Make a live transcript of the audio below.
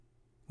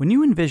When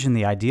you envision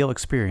the ideal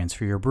experience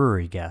for your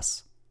brewery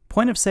guests,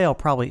 point of sale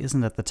probably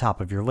isn't at the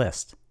top of your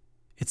list.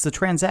 It's the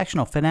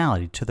transactional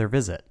finality to their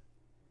visit.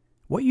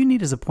 What you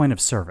need is a point of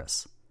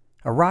service.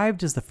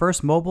 Arrived is the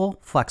first mobile,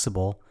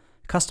 flexible,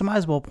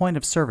 customizable point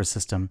of service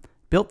system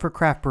built for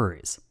craft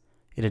breweries.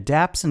 It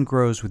adapts and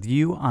grows with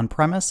you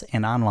on-premise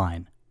and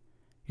online.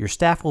 Your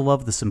staff will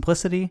love the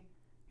simplicity,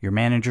 your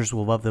managers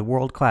will love the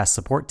world-class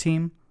support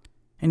team,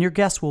 and your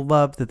guests will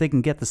love that they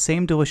can get the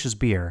same delicious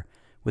beer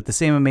with the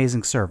same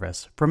amazing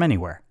service from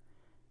anywhere.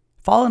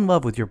 Fall in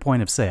love with your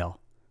point of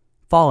sale.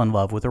 Fall in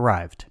love with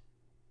Arrived.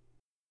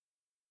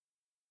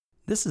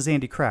 This is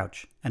Andy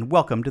Crouch, and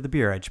welcome to the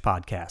Beer Edge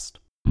Podcast.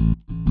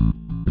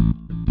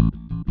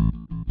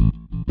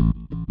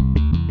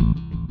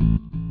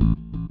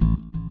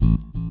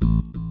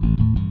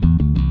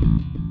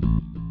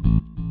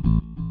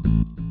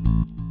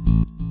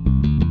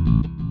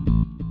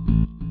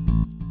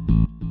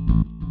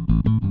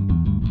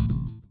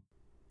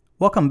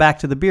 Welcome back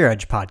to the Beer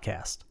Edge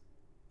Podcast.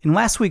 In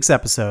last week's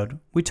episode,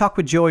 we talked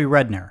with Joey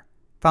Redner,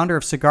 founder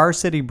of Cigar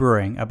City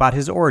Brewing, about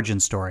his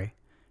origin story,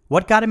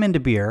 what got him into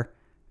beer,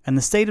 and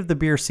the state of the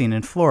beer scene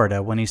in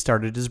Florida when he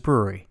started his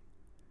brewery.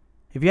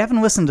 If you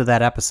haven't listened to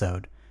that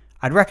episode,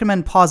 I'd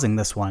recommend pausing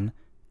this one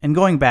and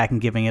going back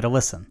and giving it a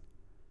listen.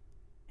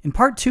 In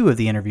part 2 of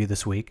the interview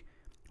this week,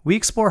 we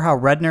explore how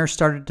Redner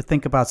started to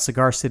think about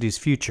Cigar City's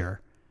future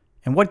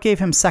and what gave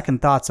him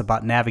second thoughts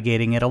about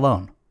navigating it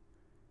alone.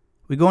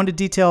 We go into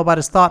detail about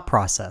his thought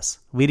process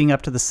leading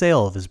up to the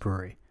sale of his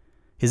brewery,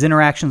 his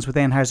interactions with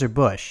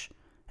Anheuser-Busch,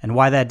 and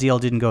why that deal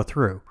didn't go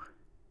through,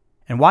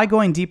 and why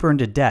going deeper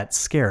into debt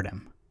scared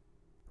him.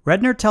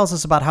 Redner tells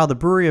us about how the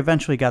brewery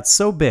eventually got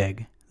so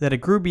big that it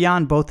grew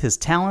beyond both his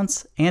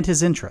talents and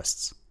his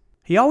interests.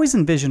 He always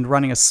envisioned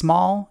running a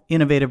small,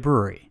 innovative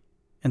brewery,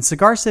 and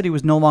Cigar City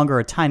was no longer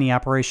a tiny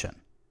operation.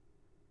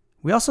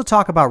 We also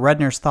talk about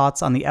Redner's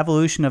thoughts on the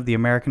evolution of the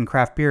American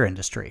craft beer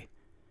industry,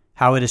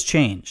 how it has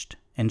changed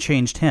and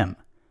changed him,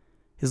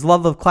 his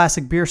love of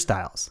classic beer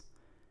styles,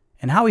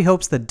 and how he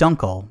hopes that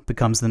Dunkel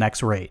becomes the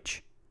next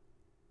rage.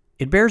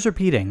 It bears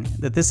repeating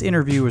that this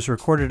interview was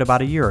recorded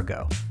about a year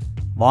ago,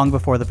 long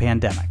before the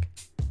pandemic,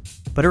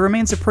 but it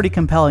remains a pretty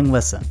compelling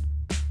listen.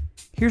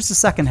 Here's the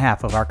second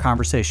half of our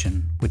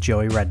conversation with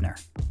Joey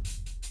Redner.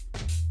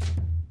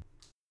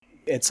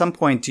 At some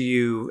point, do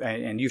you,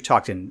 and you've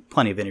talked in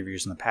plenty of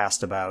interviews in the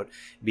past about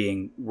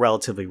being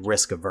relatively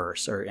risk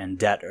averse and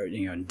debt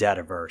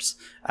averse,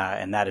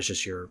 and that is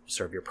just your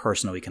sort of your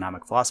personal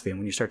economic philosophy. And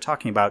when you start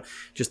talking about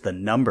just the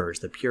numbers,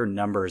 the pure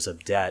numbers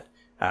of debt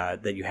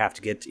that you have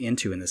to get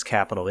into in this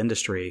capital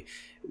industry,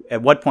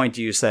 at what point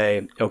do you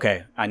say,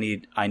 okay, I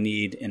need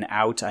an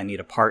out, I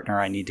need a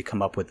partner, I need to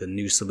come up with a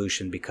new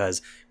solution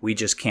because we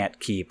just can't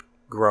keep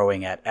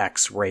growing at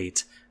X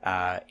rate,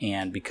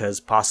 and because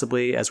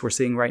possibly, as we're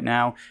seeing right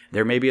now,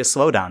 there may be a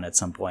slowdown at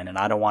some point, and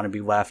I don't want to be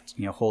left,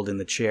 holding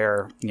the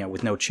chair,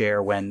 with no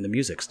chair when the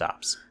music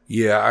stops.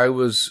 Yeah, I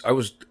was.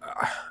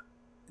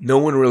 No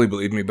one really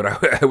believed me,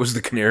 but I was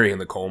the canary in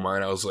the coal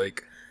mine. I was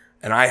like,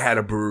 and I had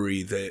a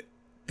brewery that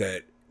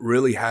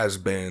really has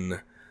been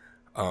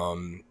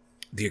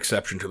the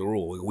exception to the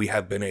rule. We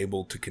have been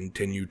able to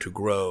continue to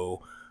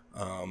grow,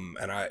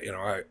 and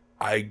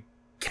I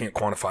can't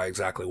quantify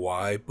exactly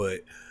why,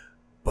 but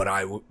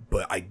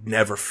I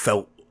never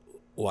felt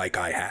like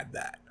I had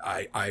that.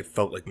 I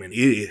felt like, man,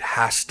 it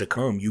has to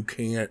come. You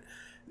can't.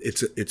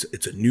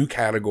 It's a new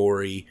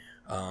category.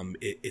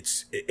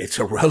 It's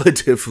a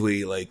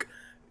relatively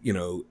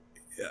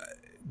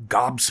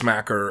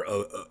gobsmacker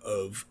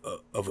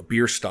of a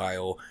beer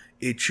style.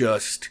 It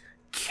just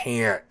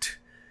can't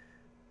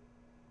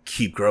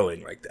keep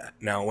growing like that.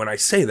 Now, when I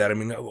say that, I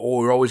mean,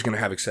 we're always going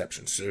to have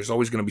exceptions. There's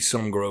always going to be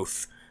some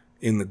growth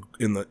in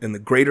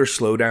the greater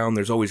slowdown.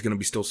 There's always going to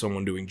be still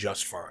someone doing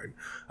just fine,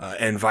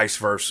 and vice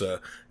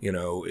versa.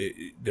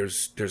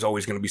 There's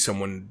always going to be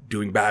someone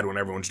doing bad when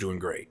everyone's doing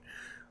great.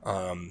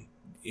 And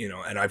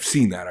I've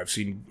seen that. I've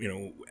seen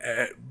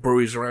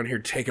breweries around here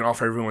taking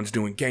off. Everyone's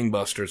doing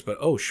gangbusters, but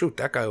oh shoot,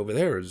 that guy over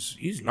there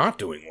he's not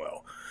doing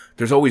well.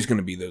 There's always going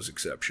to be those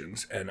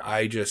exceptions, and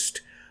I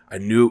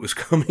knew it was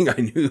coming.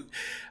 I knew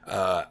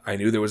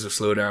there was a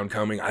slowdown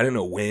coming. I didn't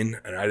know when,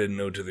 and I didn't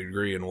know to the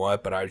degree and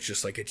what, but I was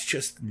just like, it's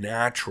just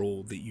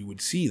natural that you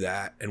would see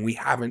that, and we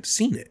haven't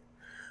seen it.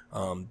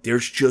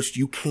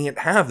 You can't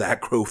have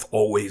that growth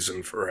always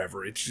and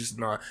forever. It's just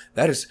not,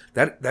 that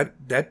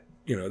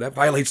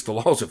violates the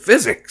laws of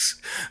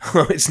physics.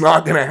 It's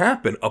not going to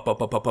happen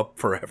up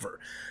forever.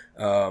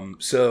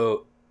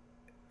 So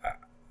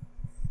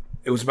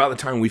it was about the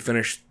time we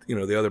finished,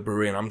 the other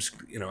brewery, and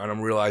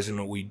I'm realizing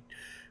that we're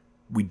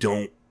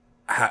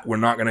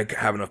not going to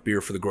have enough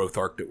beer for the growth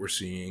arc that we're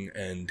seeing.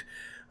 And,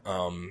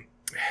 I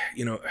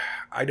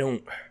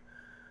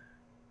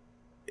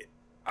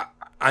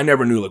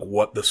never knew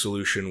what the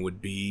solution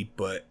would be,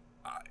 but,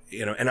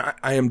 and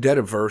I am debt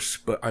averse,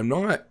 but I'm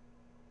not,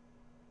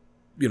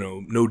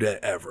 no debt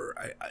ever.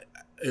 I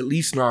at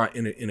least not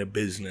in a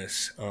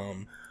business.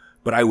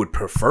 But I would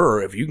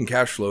prefer, if you can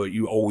cash flow it,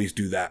 you always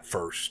do that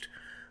first.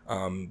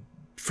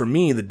 for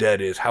me, the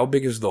debt is, how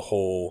big is the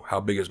hole?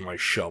 How big is my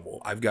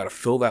shovel? I've got to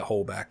fill that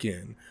hole back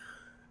in.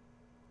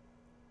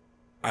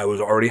 I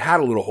already had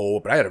a little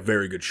hole, but I had a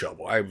very good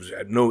shovel. I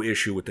had no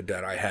issue with the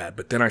debt I had.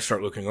 But then I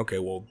start looking, okay,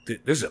 well, this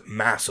is a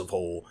massive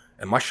hole,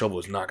 and my shovel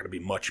is not going to be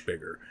much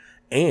bigger.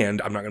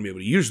 And I'm not going to be able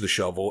to use the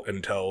shovel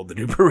until the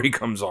new brewery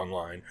comes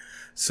online.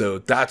 So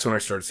that's when I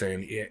started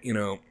saying, you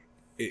know,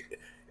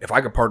 if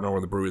I could partner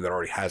with a brewery that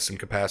already has some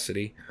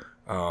capacity,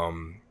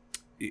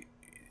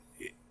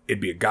 it'd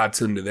be a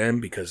godsend to them,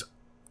 because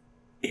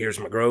here's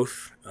my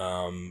growth,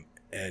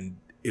 and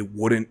it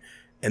wouldn't.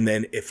 And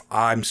then if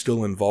I'm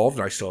still involved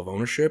and I still have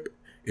ownership,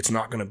 it's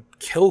not going to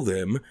kill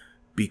them,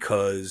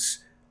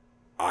 because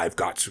I've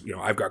got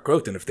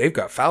growth. And if they've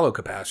got fallow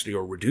capacity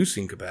or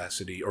reducing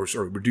capacity, or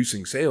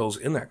reducing sales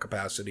in that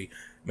capacity,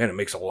 man, it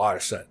makes a lot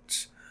of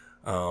sense.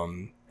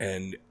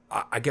 And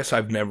I guess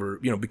I've never,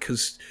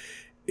 because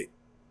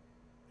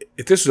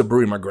if this is a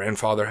brewery my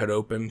grandfather had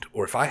opened,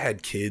 or if I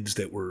had kids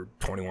that were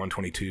 21,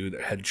 22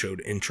 that had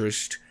showed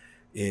interest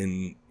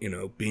in,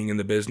 being in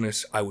the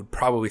business, I would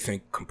probably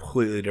think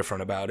completely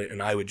different about it.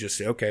 And I would just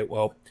say, okay,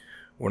 well,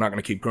 we're not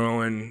going to keep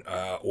growing,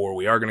 or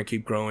we are going to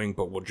keep growing,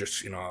 but we'll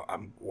just,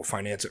 we'll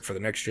finance it for the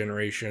next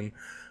generation.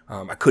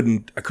 I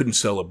couldn't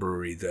sell a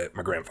brewery that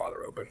my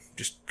grandfather opened.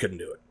 Just couldn't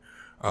do it.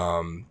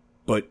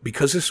 But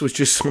because this was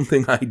just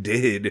something I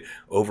did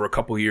over a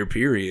couple year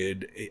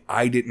period,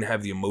 I didn't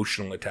have the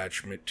emotional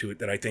attachment to it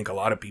that I think a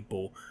lot of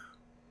people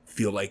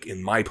feel like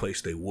in my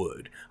place they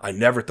would. I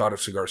never thought of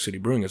Cigar City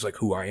Brewing as like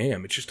who I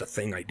am. It's just a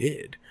thing I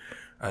did.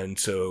 And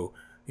so,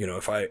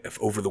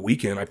 if over the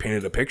weekend I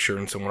painted a picture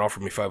and someone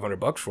offered me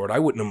 $500 for it, I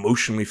wouldn't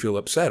emotionally feel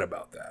upset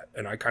about that.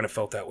 And I kind of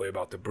felt that way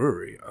about the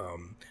brewery.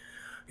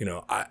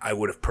 I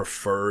would have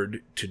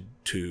preferred to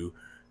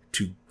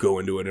go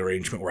into an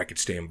arrangement where I could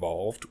stay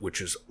involved,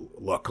 which is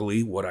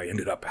luckily what I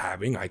ended up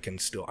having. I'm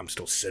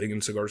still sitting in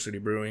Cigar City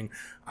Brewing.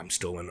 I'm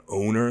still an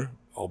owner,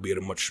 albeit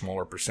a much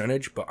smaller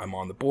percentage, but I'm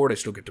on the board. I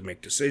still get to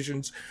make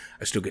decisions.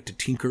 I still get to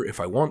tinker if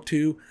I want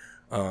to.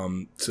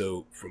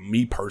 So for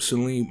me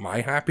personally,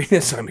 my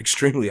happiness, I'm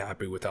extremely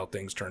happy with how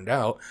things turned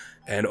out.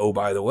 And oh,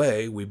 by the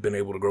way, we've been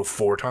able to grow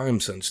 4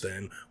 times since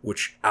then,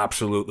 which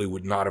absolutely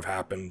would not have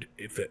happened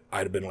if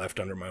I'd have been left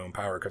under my own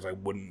power, because I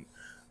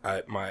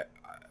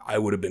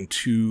would have been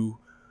too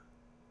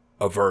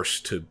averse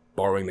to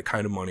borrowing the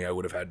kind of money I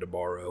would have had to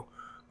borrow.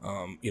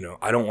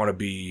 I don't want to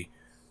be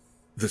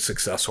the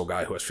successful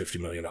guy who has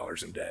 $50 million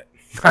in debt.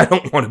 I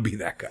don't want to be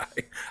that guy.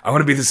 I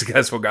want to be the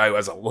successful guy who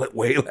has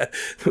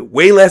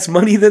way less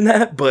money than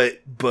that,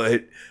 but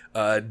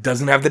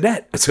doesn't have the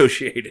debt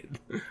associated.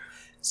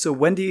 So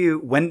when do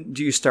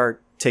you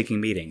start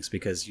taking meetings?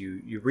 Because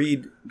you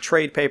read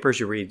trade papers,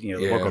 you read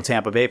the local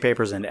Tampa Bay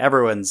papers, and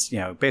everyone's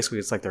basically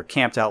it's like they're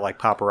camped out like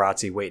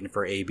paparazzi waiting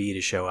for AB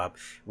to show up.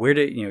 Where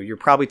do you're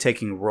probably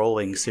taking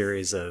rolling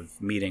series of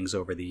meetings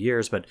over the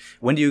years, but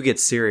when do you get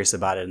serious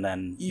about it? And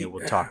then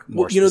we'll talk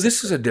more. Well,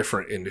 this is a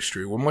different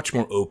industry. We're much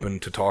more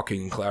open to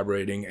talking and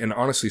collaborating. And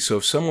honestly, so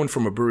if someone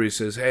from a brewery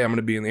says, "Hey, I'm going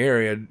to be in the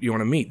area, you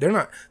want to meet?" They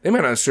might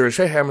not necessarily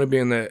say, "Hey, I'm going to be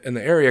in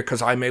the area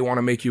because I may want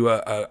to make you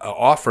a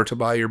offer to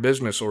buy your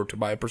business or to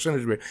buy a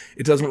percentage of it."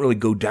 It doesn't really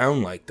go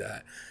down like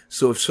that.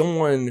 So if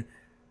someone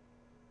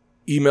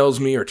emails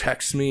me or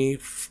texts me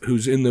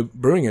who's in the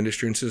brewing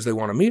industry and says they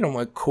want to meet, I'm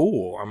like,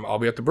 cool, I'll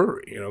be at the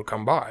brewery,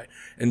 come by.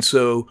 And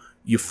so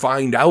you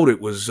find out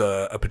it was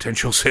a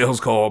potential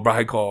sales call,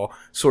 buy call,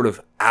 sort of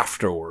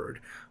afterward.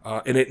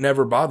 And it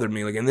never bothered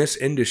me. Like in this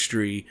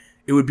industry,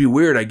 it would be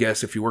weird, I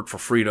guess, if you work for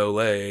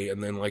Frito-Lay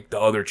and then like the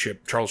other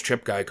Charles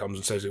Chip guy comes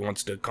and says he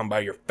wants to come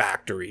by your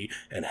factory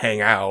and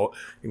hang out.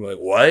 You're like,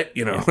 what?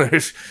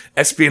 There's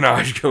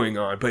espionage going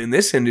on. But in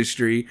this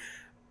industry,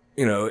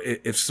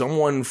 if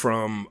someone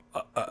from,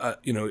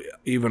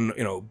 even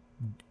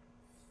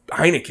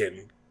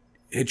Heineken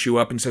hits you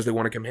up and says they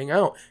want to come hang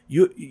out,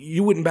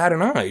 you wouldn't bat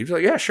an eye. You'd be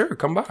like, yeah, sure,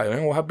 come by.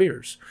 We'll have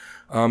beers.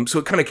 So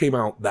it kind of came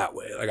out that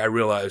way. Like I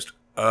realized,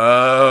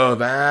 oh,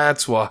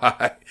 that's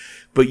why.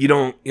 But you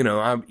don't,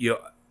 and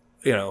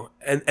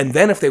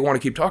then if they want to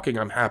keep talking,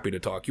 I'm happy to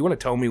talk. You want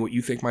to tell me what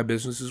you think my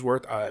business is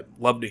worth? I'd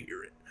love to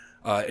hear it.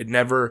 I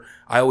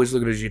always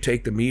look at it as you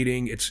take the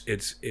meeting.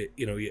 It's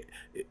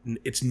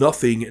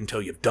nothing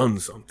until you've done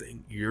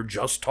something. You're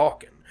just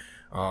talking.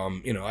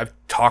 I've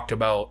talked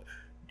about,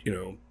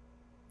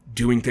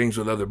 doing things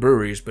with other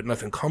breweries, but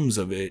nothing comes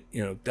of it.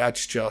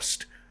 That's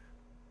just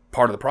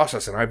part of the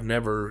process. And I've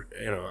never,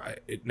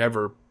 it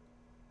never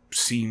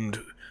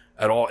seemed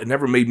at all. It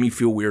never made me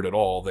feel weird at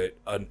all that,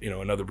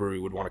 another brewery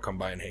would want to come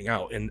by and hang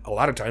out. And a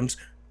lot of times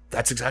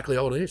that's exactly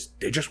all it is.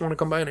 They just want to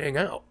come by and hang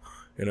out.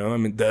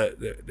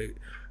 The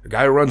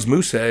guy who runs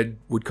Moosehead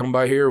would come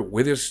by here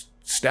with his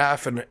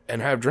staff and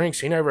have drinks.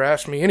 He never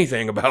asked me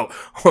anything about,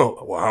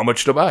 how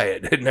much to buy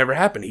it. It never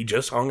happened. He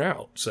just hung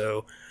out.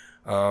 So,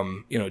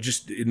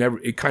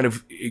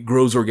 it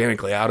grows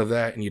organically out of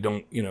that. And you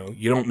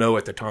don't know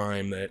at the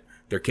time that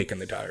they're kicking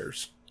the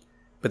tires.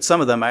 But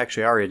some of them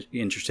actually are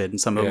interested, and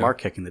some of them are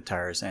kicking the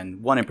tires.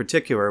 And one in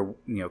particular,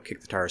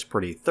 kicked the tires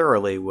pretty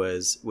thoroughly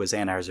was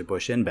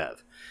Anheuser-Busch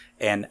InBev.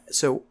 And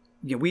so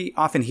we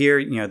often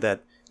hear,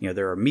 that,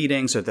 there are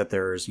meetings or that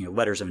there's,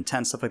 letters of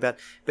intent, stuff like that.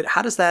 But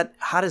how does,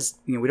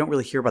 we don't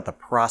really hear about the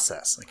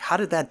process. Like, how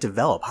did that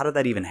develop? How did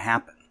that even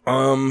happen?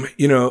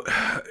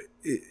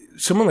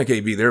 Someone like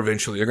AB, they're going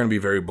to be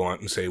very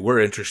blunt and say, we're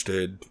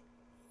interested,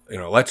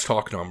 let's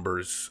talk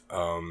numbers.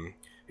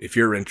 If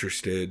you're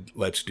interested,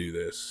 let's do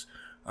this.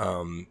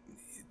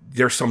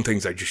 There's some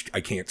things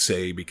I can't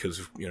say because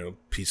of,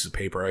 pieces of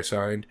paper I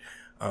signed.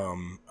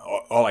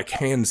 All I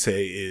can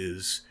say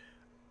is,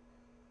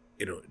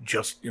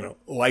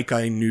 like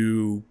I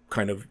knew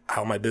kind of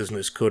how my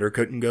business could or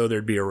couldn't go,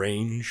 there'd be a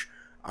range.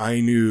 I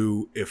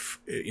knew if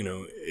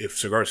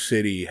Cigar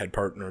City had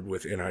partnered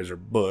with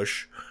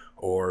Anheuser-Busch,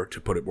 or to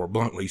put it more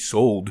bluntly,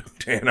 sold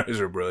to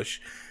Anheuser-Busch,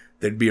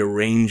 there'd be a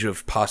range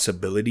of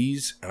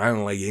possibilities, and I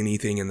don't like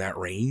anything in that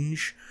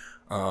range.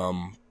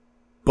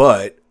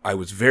 But I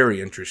was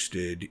very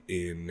interested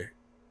in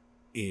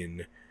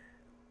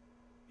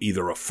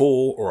either a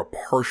full or a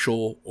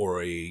partial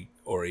or a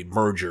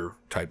merger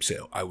type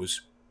sale. I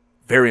was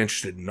very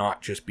interested in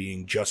not just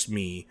being just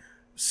me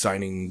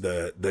signing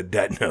the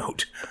debt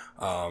note,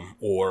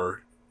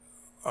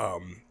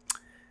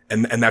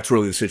 and that's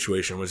really the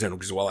situation I was in,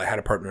 because while I had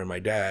a partner in my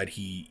dad,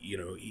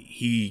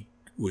 he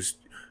was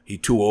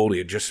too old. He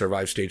had just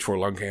survived stage 4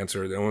 lung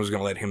cancer. No one was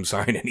going to let him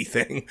sign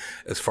anything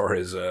as far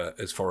as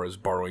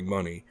borrowing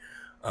money.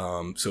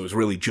 So it was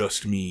really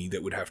just me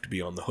that would have to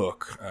be on the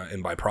hook,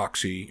 and by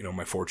proxy,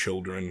 my 4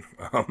 children,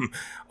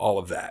 all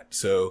of that.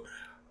 So,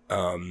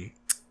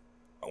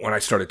 when I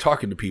started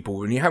talking to people,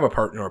 when you have a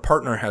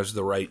partner has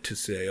the right to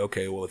say,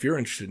 okay, well, if you're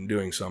interested in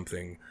doing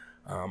something,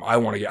 I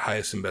want to get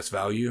highest and best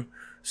value.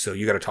 So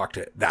you got to talk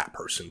to that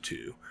person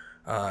too.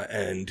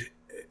 And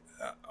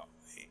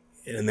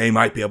they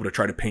might be able to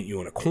try to paint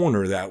you in a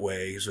corner that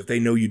way. So if they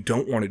know you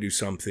don't want to do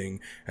something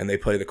and they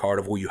play the card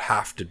of, well, you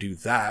have to do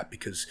that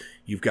because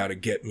you've got to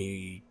get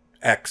me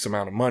X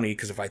amount of money,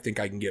 because if I think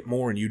I can get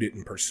more and you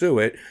didn't pursue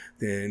it,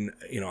 then,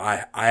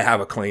 I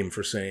have a claim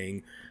for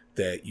saying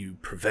that you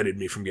prevented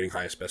me from getting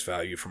highest best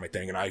value for my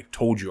thing. And I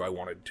told you I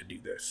wanted to do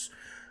this.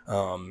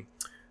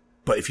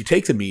 But if you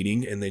take the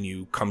meeting and then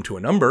you come to a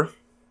number,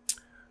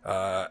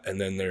 and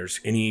then there's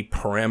any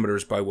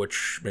parameters by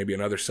which maybe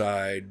another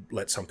side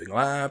lets something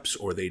lapse,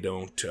 or they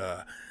don't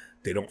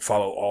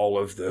follow all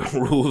of the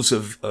rules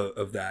of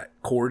that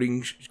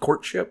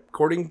courtship.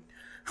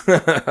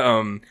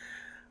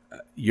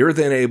 You're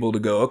then able to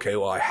go, okay,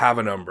 well, I have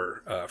a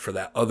number for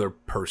that other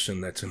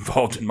person that's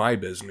involved in my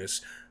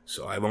business,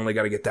 so I've only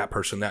got to get that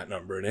person that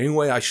number. And any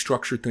way I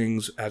structure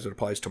things as it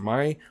applies to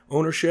my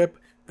ownership,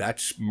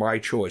 that's my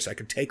choice. I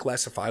can take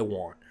less if I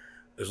want,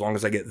 as long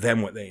as I get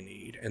them what they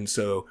need. And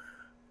so,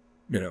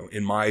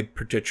 in my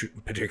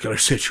particular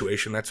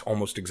situation, that's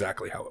almost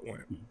exactly how it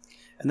went.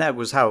 And that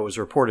was how it was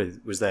reported,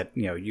 was that,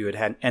 you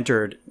had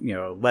entered,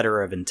 a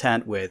letter of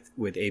intent with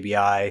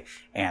ABI,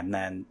 and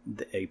then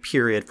a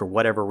period for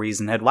whatever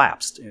reason had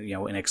lapsed,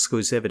 an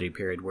exclusivity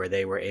period where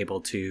they were able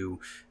to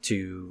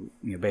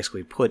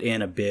basically put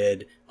in a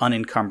bid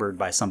unencumbered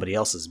by somebody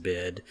else's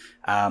bid.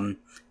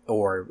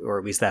 Or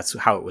at least that's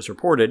how it was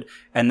reported.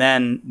 And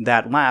then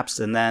that lapsed.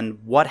 And then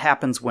what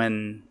happens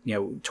when,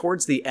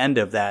 towards the end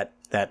of that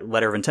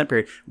letter of intent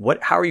period,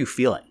 how are you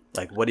feeling?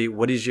 Like, what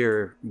is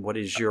your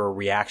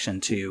reaction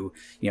to,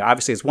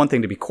 obviously it's one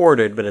thing to be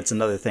courted, but it's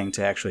another thing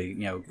to actually,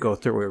 go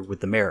through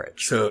with the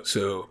marriage.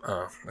 So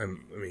let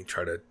me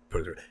try to put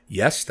it through.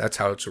 Yes, that's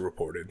how it's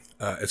reported.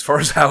 As far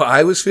as how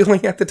I was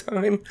feeling at the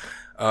time,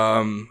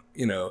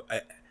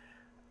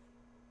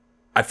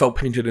 I felt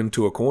painted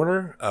into a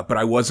corner, but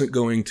I wasn't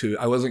going to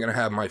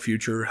have my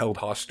future held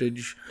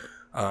hostage,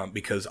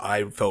 because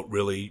I felt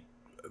really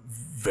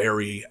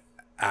very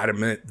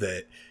adamant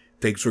that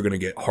things were going to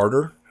get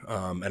harder.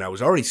 And I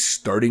was already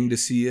starting to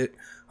see it,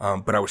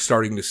 but I was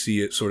starting to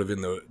see it sort of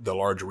in the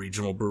large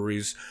regional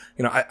breweries.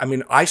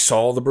 I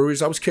saw the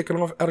breweries I was kicking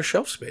off out of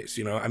shelf space.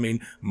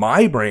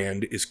 My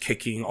brand is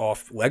kicking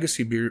off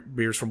legacy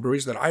beers from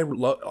breweries that I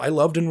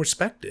loved and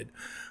respected.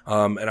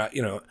 And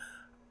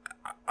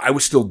I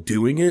was still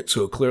doing it,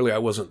 so clearly I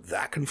wasn't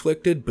that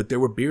conflicted, but there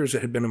were beers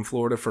that had been in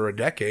Florida for a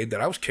decade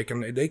that I was kicking.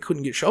 They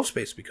couldn't get shelf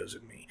space because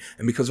of me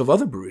and because of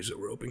other breweries that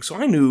were opening. So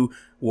I knew,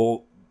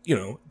 well,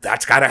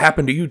 that's got to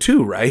happen to you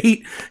too,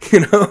 right?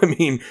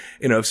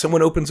 If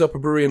someone opens up a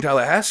brewery in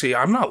Tallahassee,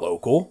 I'm not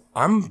local.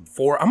 I'm a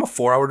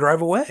 4-hour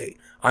drive away.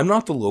 I'm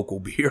not the local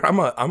beer. I'm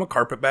a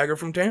carpetbagger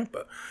from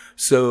Tampa.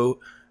 So,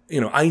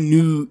 I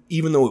knew,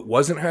 even though it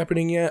wasn't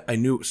happening yet, I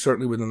knew it was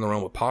certainly within the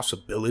realm of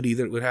possibility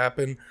that it would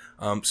happen.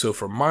 So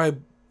from my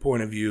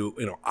point of view,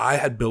 I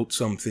had built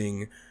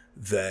something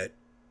that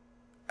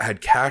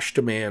had cash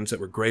demands that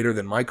were greater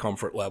than my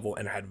comfort level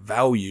and had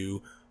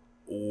value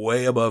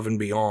way above and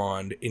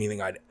beyond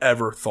anything I'd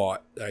ever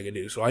thought that I could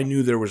do. So I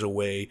knew there was a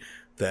way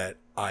that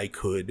I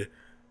could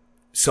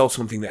sell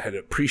something that had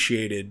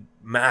appreciated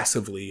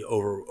massively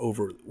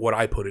over what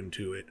I put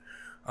into it,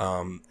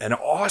 and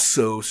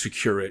also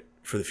secure it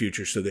for the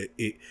future so that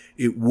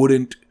it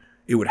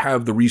it would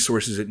have the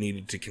resources it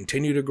needed to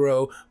continue to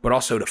grow, but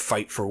also to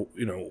fight for,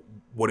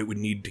 what it would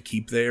need to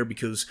keep there,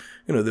 because,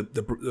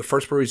 the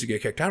first breweries to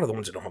get kicked out are the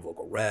ones that don't have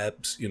local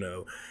reps,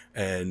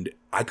 and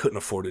I couldn't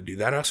afford to do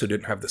that. I also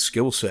didn't have the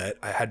skill set.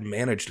 I hadn't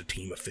managed a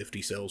team of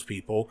 50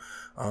 salespeople.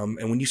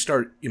 And when you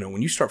start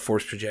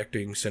force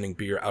projecting, sending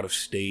beer out of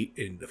state,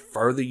 and the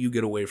farther you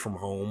get away from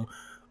home,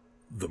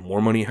 the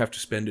more money you have to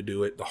spend to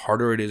do it, the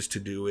harder it is to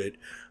do it.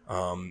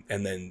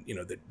 And then,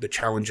 the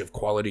challenge of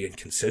quality and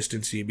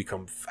consistency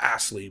become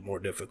vastly more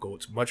difficult.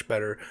 It's much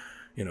better.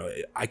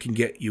 I can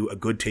get you a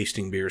good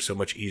tasting beer so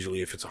much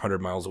easily if it's 100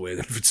 miles away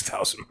than if it's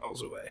 1,000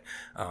 miles away.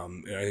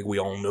 I think we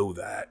all know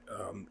that.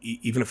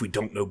 Even if we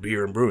don't know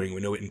beer and brewing,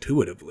 we know it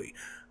intuitively.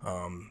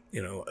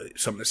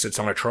 Something that sits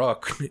on a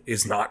truck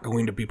is not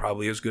going to be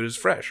probably as good as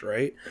fresh,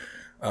 right?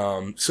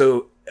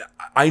 So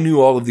I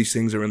knew all of these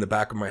things are in the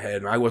back of my head,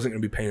 and I wasn't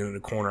going to be painted in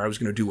a corner. I was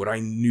going to do what I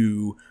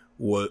knew,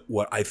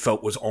 what I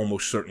felt was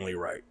almost certainly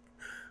right.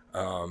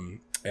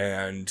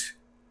 And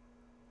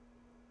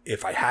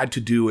if I had to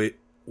do it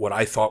what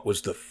I thought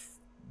was the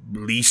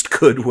least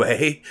good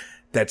way,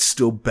 that's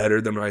still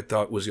better than what I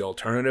thought was the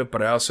alternative.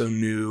 But I also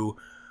knew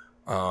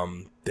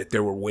that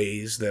there were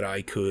ways that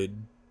I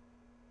could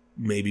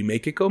maybe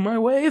make it go my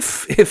way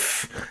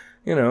if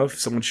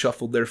someone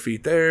shuffled their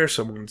feet there,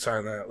 someone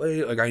signed that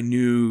late. Like I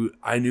knew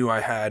I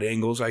had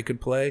angles I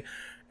could play,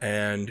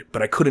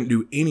 but I couldn't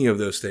do any of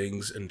those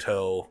things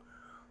until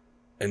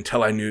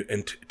I knew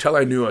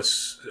a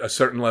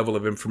certain level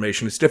of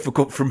information. It's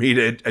difficult for me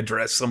to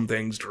address some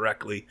things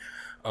directly,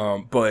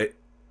 but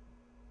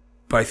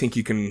I think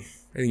you can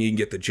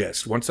get the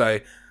gist. Once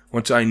I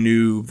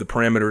knew the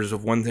parameters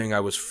of one thing, I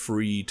was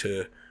free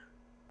to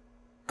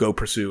go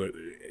pursue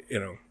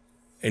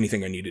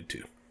anything I needed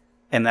to.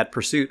 And that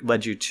pursuit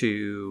led you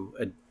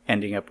to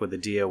ending up with a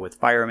deal with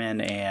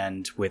Fireman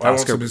and with I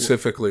Oscar. won't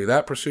specifically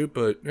that pursuit,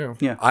 but yeah.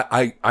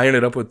 I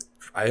ended up with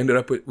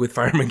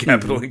Fireman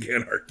Capital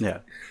again. Yeah.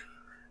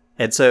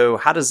 And so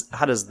how does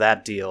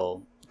that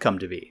deal come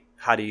to be?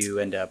 How do you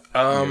end up?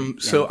 I'd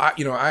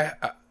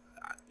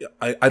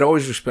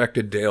always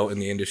respected Dale in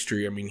the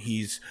industry. I mean,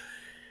 he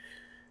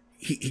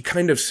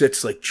kind of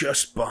sits like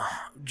just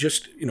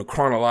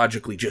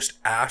chronologically just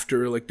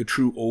after like the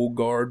true old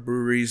guard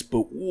breweries,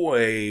 but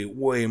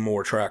way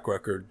more track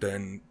record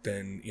than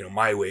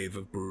my wave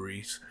of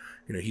breweries.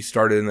 He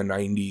started in the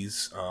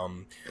 90s,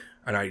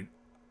 and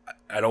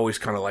I'd always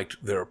kind of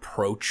liked their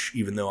approach,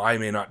 even though I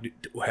may not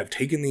have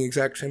taken the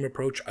exact same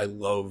approach. I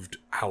loved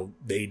how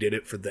they did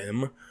it for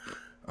them,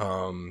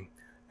 and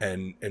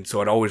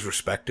so I'd always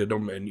respected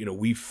them, and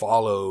we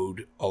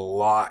followed a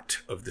lot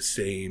of the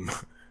same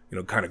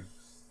kind of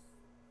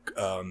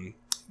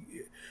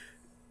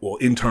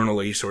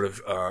internally sort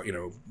of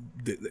the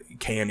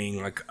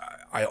canning. Like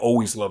I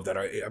always loved that.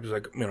 I was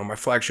like, my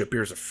flagship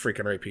beer is a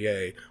freaking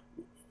IPA.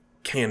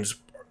 Cans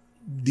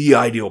the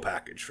ideal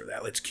package for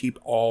that. Let's keep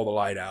all the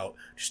light out,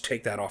 just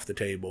take that off the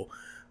table.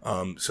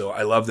 So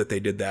I love that they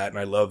did that, and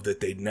I love that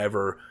they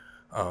never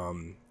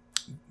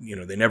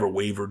they never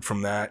wavered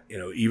from that.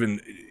 Even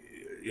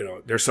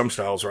there's some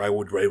styles where I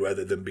would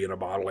rather than be in a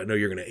bottle. I know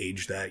you're going to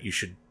age that. You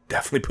should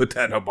definitely put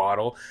that in a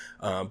bottle.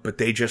 But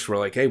they just were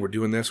like, hey, we're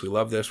doing this. We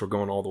love this. We're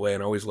going all the way.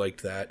 And I always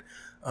liked that.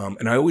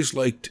 And I always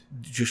liked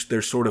just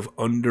their sort of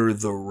under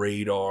the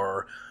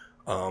radar,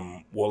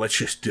 let's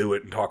just do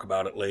it and talk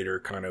about it later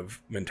kind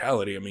of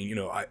mentality. I mean,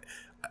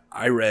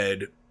 I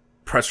read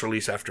press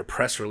release after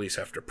press release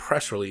after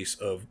press release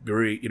of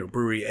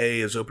brewery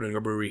A is opening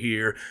a brewery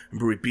here, and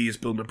brewery B is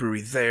building a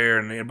brewery there,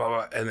 and blah,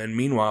 blah, and then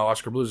meanwhile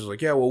Oscar Blues is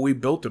like, yeah, well, we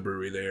built a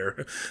brewery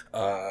there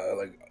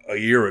like a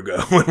year ago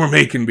when we're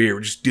making beer,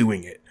 we're just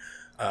doing it.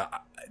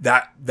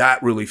 That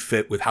really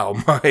fit with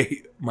how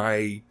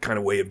my kind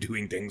of way of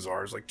doing things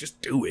are. Is like,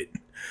 just do it,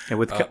 and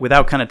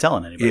without kind of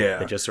telling anybody. Yeah,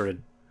 they just sort of.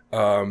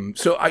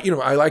 So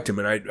I liked him,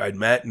 and I'd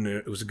met, and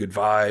it was a good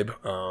vibe.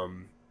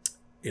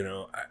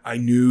 I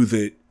knew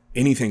that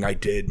anything I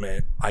did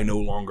meant I no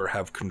longer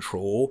have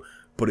control,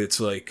 but it's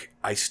like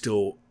I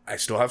still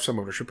have some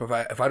ownership. If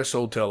I'd have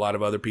sold to a lot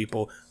of other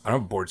people, I don't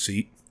have a board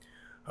seat.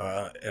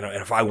 And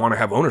if I want to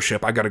have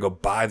ownership, I got to go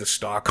buy the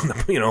stock on the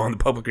on the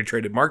publicly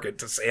traded market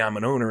to say I'm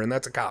an owner, and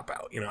that's a cop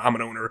out. I'm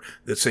an owner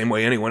the same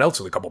way anyone else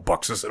with a couple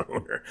bucks is an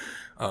owner.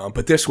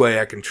 But this way,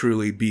 I can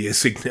truly be a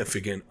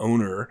significant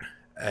owner.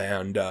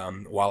 And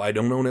while I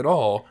don't own it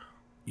all,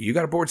 you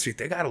got a board seat.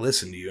 They got to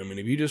listen to you. I mean,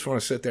 if you just want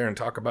to sit there and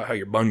talk about how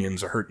your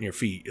bunions are hurting your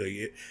feet,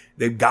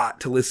 they've got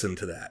to listen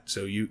to that.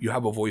 So you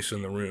have a voice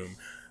in the room.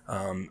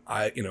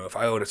 If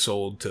I would have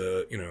sold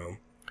to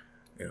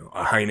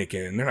a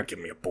Heineken, they're not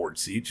giving me a board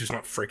seat. It's just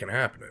not freaking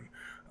happening.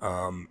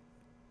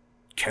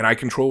 Can I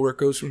control where it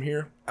goes from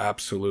here?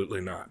 Absolutely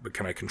not. But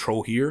can I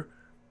control here?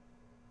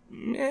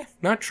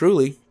 Not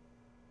truly.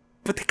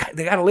 But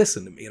they got to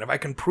listen to me. And if I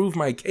can prove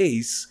my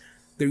case,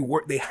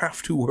 they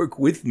have to work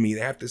with me.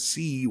 They have to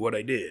see what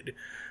I did.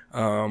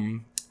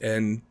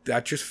 And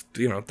that just,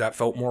 that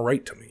felt more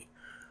right to me.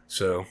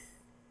 So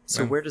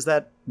where does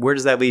that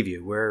leave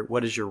you?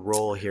 What is your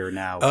role here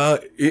now?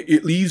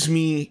 It leaves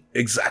me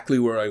exactly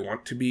where I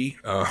want to be.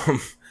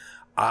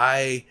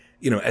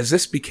 as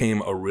this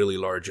became a really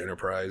large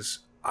enterprise,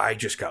 I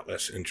just got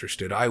less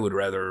interested. I would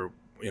rather,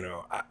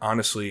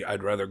 honestly,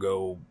 I'd rather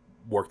go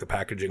work the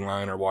packaging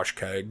line or wash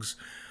kegs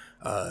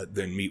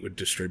than meet with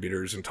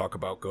distributors and talk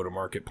about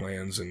go-to-market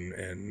plans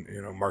and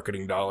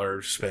marketing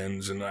dollar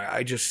spends. And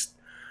I just,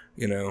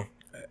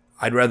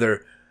 I'd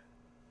rather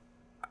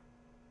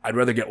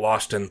get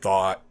lost in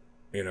thought,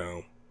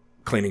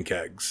 cleaning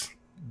kegs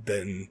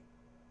than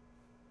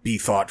be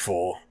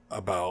thoughtful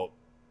about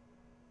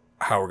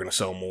how we're going to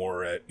sell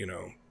more at,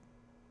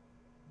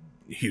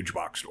 huge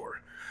box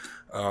store.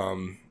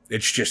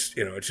 It's just,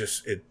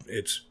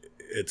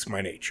 it's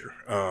my nature.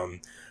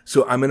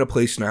 So I'm in a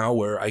place now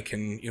where I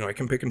can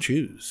pick and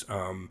choose.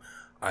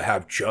 I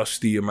have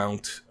just the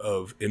amount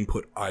of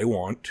input I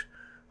want.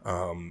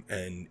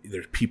 And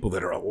there's people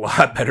that are a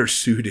lot better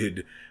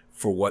suited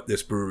for what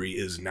this brewery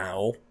is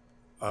now,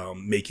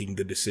 making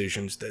the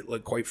decisions that,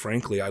 like, quite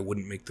frankly, I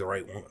wouldn't make the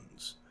right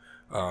ones.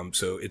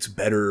 So it's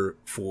better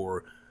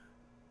for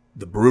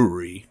the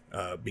brewery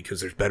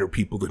because there's better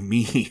people than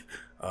me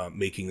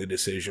making the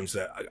decisions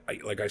that,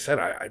 like I said,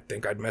 I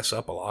think I'd mess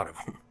up a lot of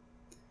them.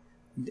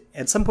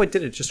 At some point,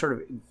 did it just sort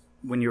of,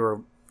 when you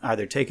were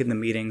either taking the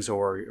meetings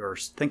or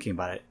thinking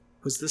about it,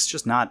 was this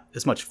just not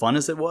as much fun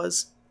as it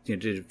was?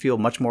 Did it feel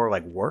much more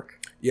like work?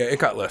 Yeah, it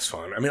got less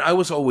fun. I mean, I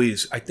always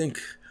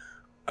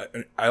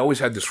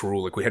had this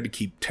rule, like we had to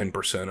keep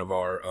 10% of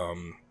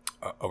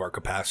our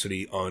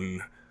capacity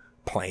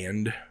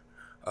unplanned,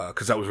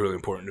 because that was really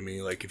important to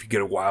me. Like, if you get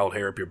a wild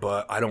hair up your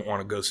butt, I don't want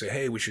to go say,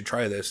 hey, we should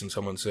try this, and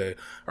someone say,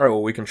 all right,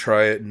 well, we can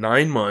try it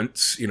 9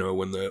 months,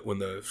 when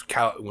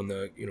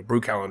the brew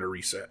calendar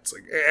resets.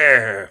 Like,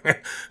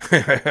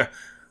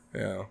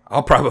 yeah,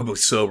 I'll probably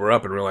sober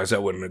up and realize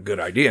that wasn't a good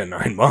idea in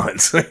 9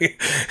 months.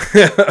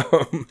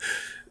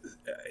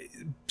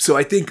 So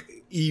I think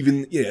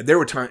there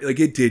were times, like,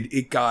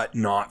 it got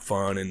not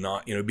fun and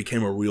not, it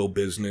became a real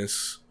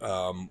business.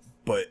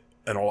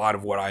 And a lot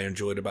of what I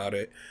enjoyed about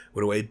it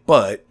went away,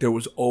 but there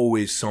was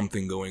always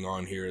something going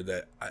on here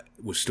that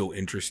was still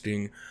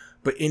interesting.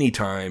 But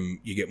anytime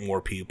you get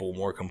more people,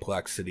 more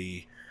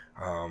complexity,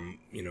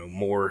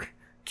 more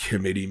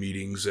committee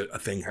meetings that a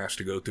thing has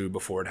to go through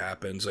before it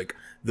happens. Like,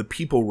 the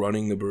people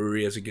running the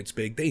brewery as it gets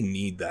big, they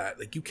need that.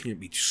 Like, you can't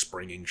be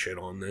springing shit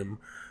on them.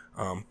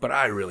 But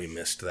I really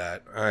missed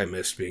that. I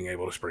missed being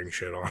able to spring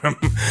shit on them.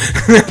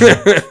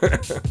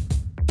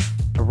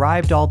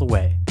 Arrived all the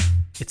way.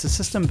 It's a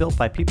system built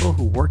by people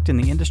who worked in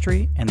the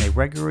industry, and they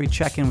regularly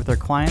check in with their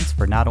clients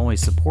for not only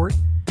support,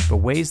 but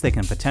ways they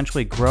can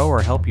potentially grow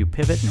or help you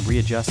pivot and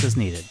readjust as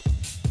needed.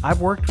 I've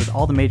worked with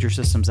all the major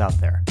systems out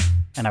there,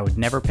 and I would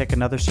never pick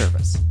another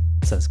service,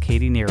 says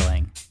Katie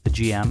Neerling, the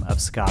GM of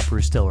Scott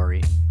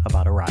Brewstillery,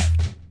 about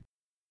Arrived.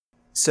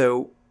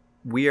 So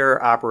we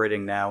are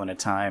operating now in a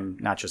time,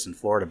 not just in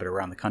Florida, but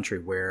around the country,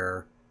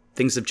 where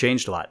things have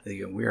changed a lot.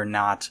 We are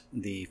not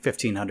the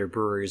 1,500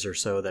 breweries or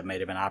so that might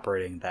have been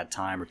operating at that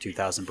time, or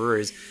 2,000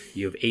 breweries.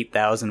 You have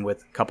 8,000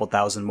 with a couple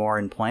thousand more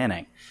in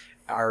planning.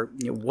 How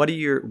do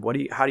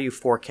you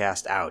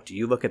forecast out? Do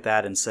you look at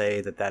that and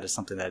say that is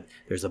something that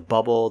there's a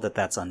bubble,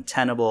 that's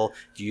untenable?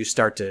 Do you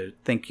start to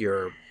think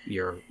your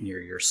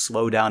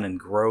slowdown in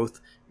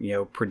growth,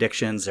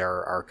 predictions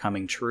are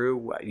coming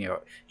true? Do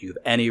you have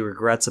any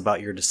regrets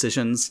about your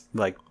decisions,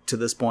 like, to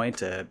this point,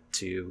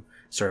 to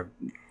sort of,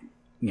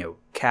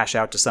 cash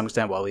out to some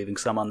extent while leaving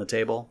some on the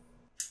table?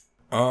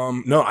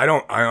 No, I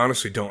don't. I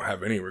honestly don't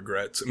have any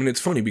regrets. I mean,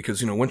 it's funny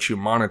because, once you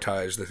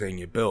monetize the thing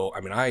you built,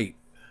 I mean,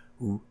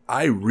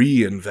 I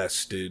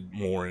reinvested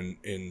more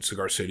in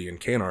Cigar City and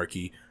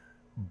Canarchy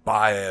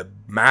by a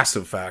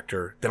massive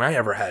factor than I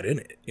ever had in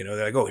it.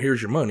 They're like, oh,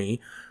 here's your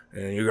money,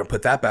 and you're going to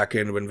put that back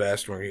in to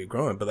invest when you're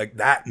growing. But, like,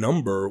 that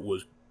number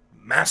was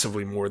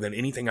massively more than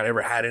anything I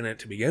ever had in it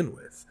to begin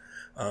with.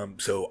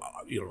 So,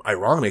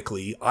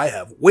 ironically, I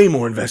have way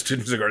more invested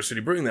in Cigar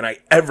City Brewing than I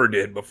ever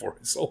did before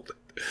I sold it.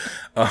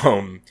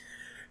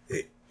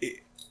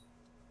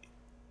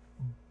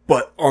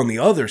 But on the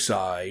other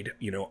side,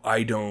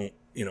 I don't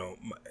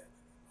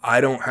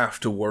have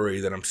to worry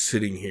that I'm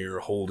sitting here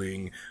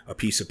holding a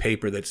piece of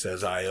paper that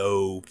says I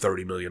owe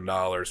 $30 million,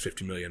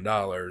 $50 million.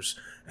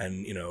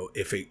 And,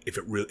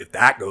 if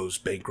that goes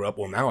bankrupt,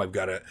 well, now I've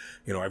got to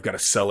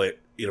sell it,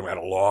 at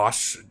a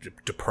loss,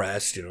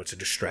 depressed, it's a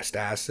distressed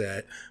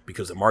asset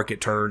because the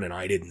market turned and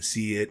I didn't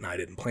see it and I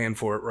didn't plan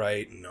for it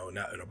right. And,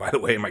 by the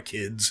way, my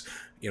kids,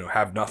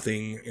 have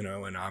nothing, and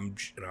I'm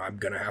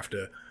going to have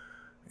to,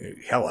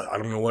 hell, I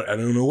don't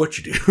know what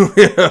you do,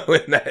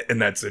 in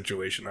that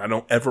situation. I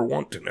don't ever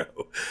want to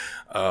know.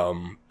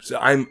 So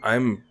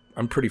I'm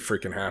pretty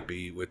freaking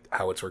happy with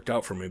how it's worked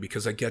out for me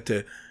because I get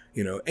to,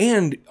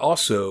 and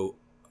also,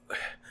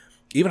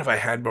 even if I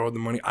had borrowed the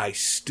money, I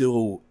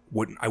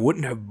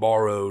wouldn't have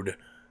borrowed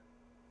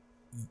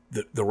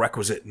the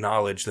requisite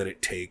knowledge that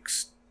it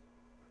takes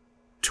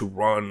to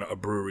run a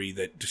brewery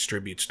that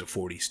distributes to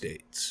 40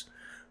 states.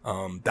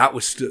 That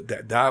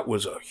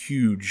was a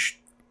huge,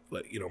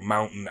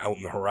 mountain out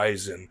in the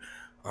horizon.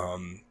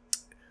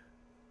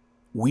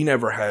 We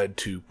never had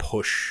to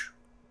push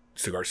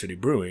Cigar City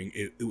Brewing,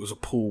 it was a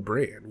pull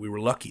brand. We were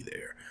lucky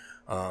there.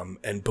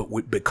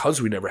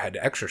 Because we never had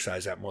to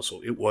exercise that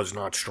muscle, it was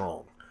not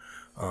strong.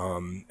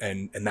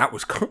 And that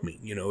was coming,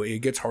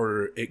 it gets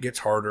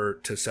harder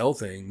to sell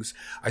things.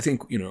 I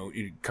think,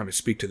 you kind of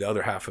speak to the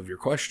other half of your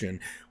question.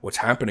 What's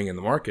happening in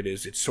the market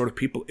is it's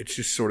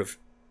just sort of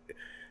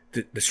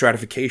the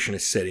stratification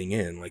is setting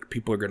in. Like,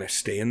 people are going to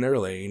stay in their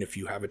lane. If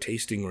you have a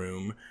tasting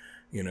room,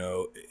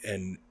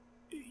 and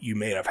you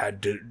may have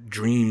had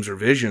dreams or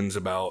visions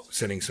about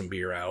sending some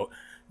beer out,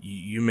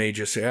 you may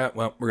just say,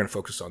 we're going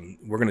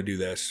to do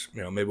this.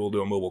 Maybe we'll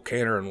do a mobile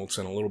canner and we'll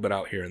send a little bit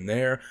out here and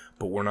there,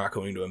 but we're not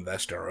going to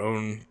invest in our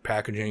own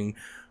packaging.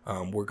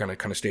 We're going to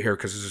kind of stay here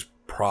because this is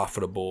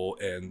profitable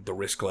and the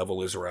risk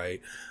level is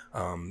right.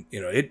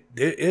 It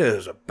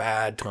is a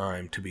bad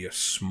time to be a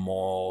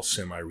small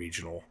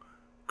semi-regional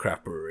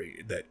craft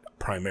brewery that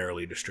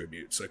primarily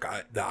distributes. Like,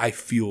 I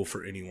feel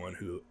for anyone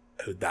who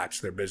that's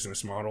their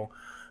business model,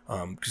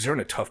 because they're in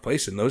a tough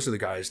place. And those are the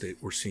guys that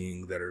we're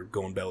seeing that are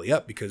going belly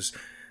up because,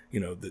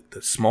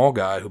 the small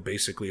guy who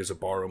basically is a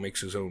bar who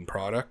makes his own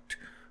product,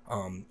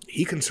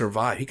 he can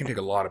survive. He can take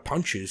a lot of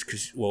punches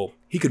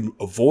he can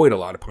avoid a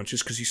lot of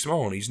punches because he's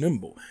small and he's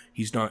nimble.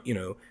 He's not,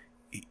 and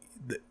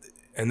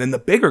then the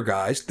bigger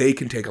guys, they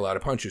can take a lot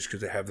of punches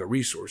because they have the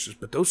resources.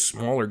 But those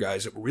smaller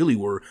guys that really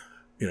were,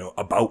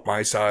 about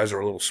my size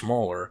or a little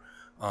smaller,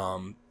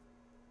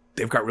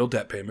 they've got real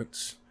debt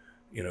payments.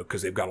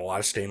 Because they've got a lot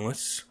of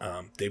stainless,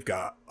 they've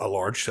got a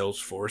large sales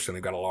force, and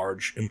they've got a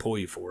large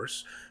employee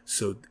force.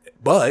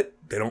 But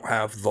they don't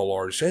have the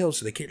large sales,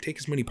 so they can't take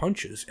as many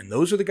punches. And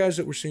those are the guys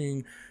that we're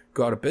seeing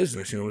go out of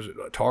business. Was it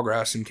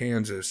Tallgrass in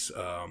Kansas?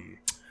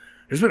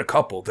 There's been a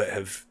couple that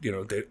have,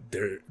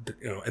 they're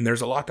and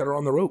there's a lot that are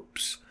on the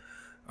ropes.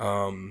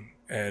 And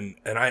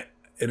I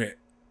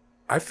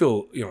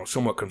feel,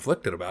 somewhat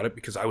conflicted about it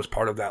because I was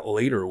part of that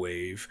later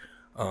wave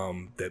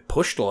that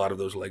pushed a lot of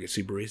those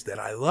legacy breweries that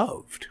I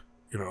loved.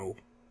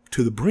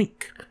 To the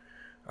brink.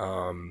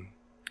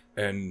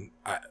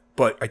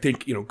 But I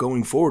think,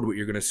 going forward, what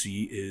you're going to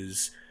see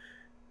is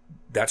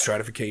that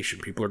stratification.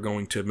 People are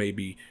going to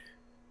maybe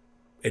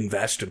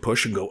invest and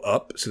push and go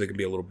up so they can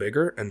be a little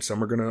bigger, and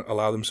some are going to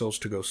allow themselves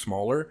to go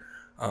smaller.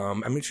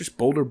 It's just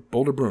Boulder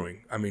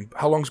Brewing.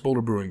 How long's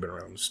Boulder Brewing been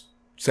around?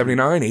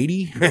 79,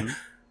 80? Mm-hmm.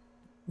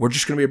 We're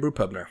just going to be a brew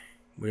pub now.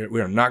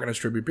 We are not going to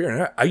distribute beer.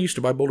 And I used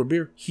to buy Boulder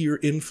beer here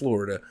in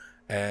Florida,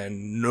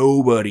 and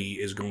nobody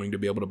is going to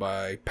be able to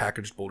buy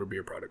packaged Boulder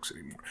beer products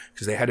anymore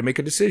because they had to make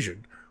a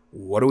decision.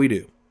 What do we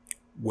do?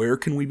 Where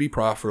can we be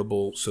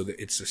profitable so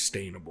that it's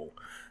sustainable?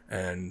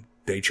 And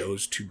they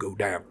chose to go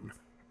down.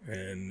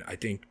 And I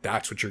think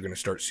that's what you're going to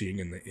start seeing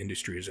in the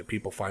industry is that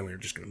people finally are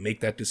just going to make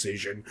that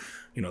decision.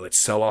 Let's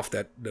sell off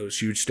those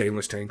huge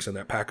stainless tanks and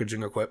that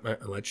packaging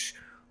equipment, and let's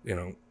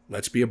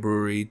be a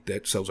brewery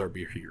that sells our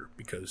beer here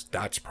because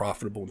that's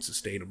profitable and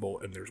sustainable,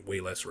 and there's way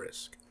less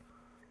risk.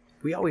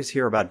 We always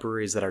hear about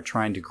breweries that are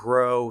trying to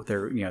grow.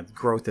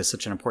 Growth is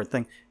such an important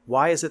thing.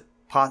 Why is it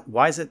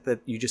that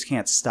you just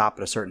can't stop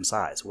at a certain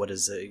size? What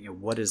is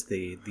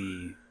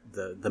the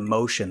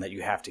motion that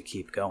you have to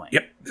keep going?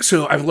 Yep.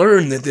 So I've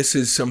learned that this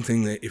is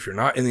something that if you're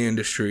not in the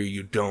industry,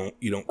 you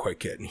don't quite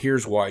get. And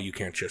here's why you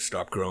can't just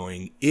stop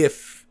growing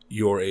if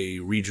you're a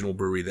regional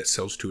brewery that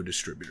sells to a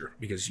distributor,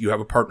 because you have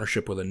a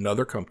partnership with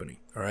another company.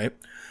 All right.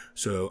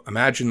 So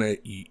imagine that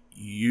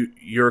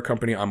you're a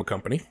company, I'm a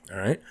company. All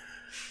right.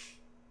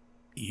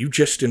 You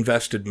just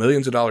invested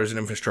millions of dollars in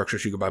infrastructure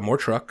so you can buy more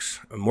trucks,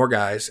 and more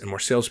guys, and more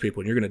salespeople,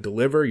 and you're going to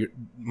deliver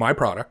my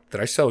product that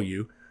I sell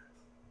you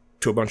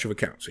to a bunch of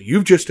accounts. So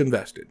you've just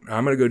invested.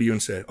 I'm going to go to you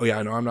and say, "Oh yeah,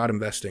 I know I'm not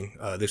investing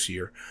this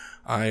year.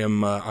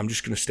 I'm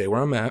just going to stay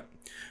where I'm at,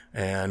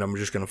 and I'm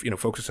just going to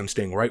focus on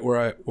staying right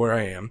where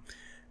I am."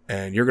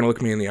 And you're going to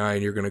look me in the eye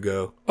and you're going to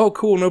go, "Oh,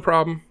 cool, no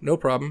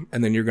problem."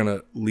 And then you're going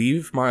to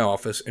leave my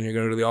office and you're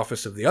going to go to the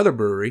office of the other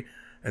brewery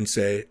and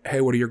say, "Hey,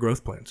 what are your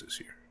growth plans this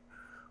year?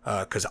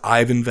 Because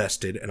I've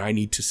invested and I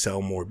need to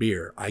sell more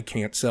beer. I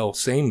can't sell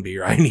same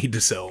beer. I need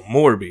to sell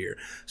more beer."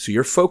 So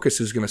your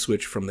focus is going to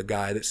switch from the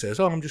guy that says,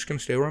 "Oh, I'm just going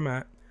to stay where I'm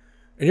at."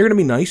 And you're going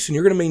to be nice and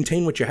you're going to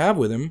maintain what you have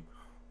with him,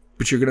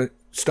 but you're going to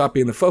stop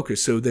being the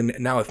focus. So then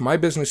now if my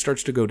business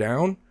starts to go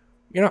down,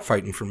 you're not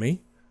fighting for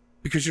me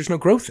because there's no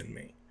growth in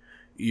me.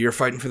 You're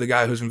fighting for the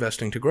guy who's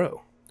investing to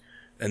grow.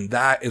 And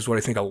that is what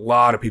I think a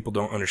lot of people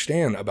don't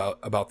understand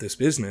about this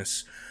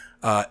business.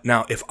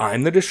 Now, if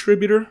I'm the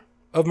distributor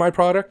of my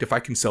product, if I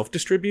can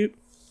self-distribute,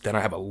 then I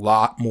have a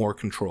lot more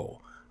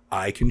control.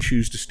 I can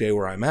choose to stay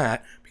where I'm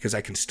at because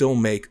I can still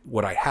make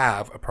what I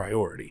have a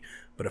priority.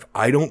 But if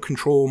I don't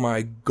control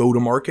my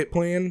go-to-market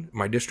plan,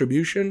 my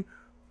distribution,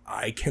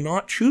 I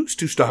cannot choose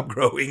to stop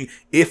growing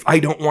if I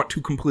don't want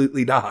to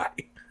completely die.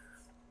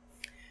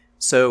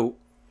 So,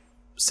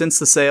 since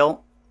the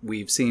sale,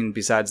 we've seen,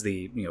 besides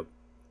the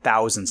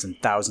thousands and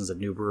thousands of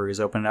new breweries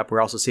opening up, we're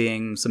also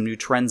seeing some new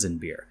trends in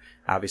beer.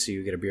 Obviously,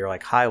 you get a beer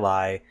like High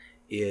Lie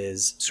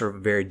is sort of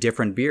a very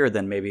different beer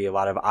than maybe a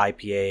lot of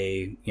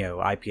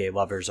IPA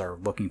lovers are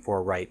looking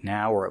for right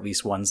now, or at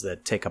least ones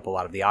that take up a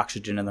lot of the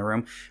oxygen in the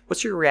room.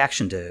 What's your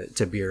reaction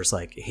to beers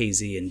like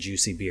hazy and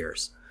juicy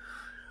beers?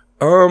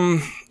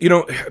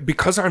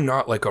 Because I'm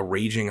not like a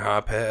raging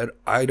hophead,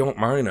 I don't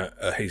mind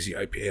a hazy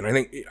IPA.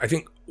 And I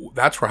think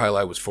that's where Jai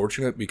Alai was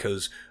fortunate,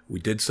 because we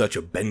did such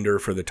a bender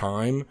for the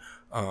time.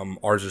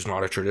 Ours is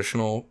not a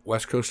traditional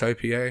West Coast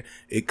IPA.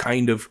 It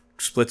kind of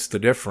splits the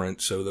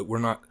difference so that we're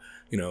not,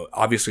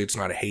 obviously it's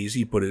not a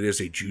hazy, but it is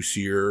a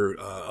juicier,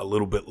 a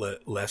little bit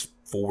less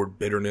forward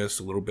bitterness,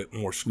 a little bit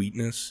more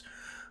sweetness.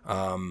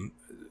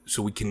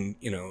 So we can,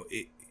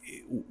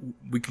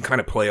 we can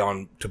kind of play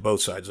on to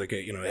both sides. Like,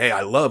 hey,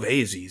 I love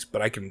hazies,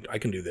 but I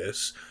can do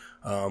this.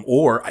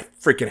 Or I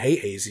freaking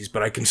hate hazies,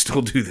 but I can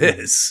still do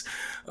this.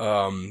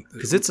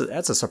 Because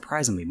that's a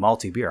surprisingly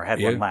malty beer. I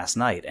had one last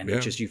night, and it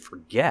just, you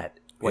forget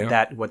what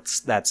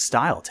that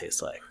style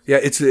tastes like. Yeah,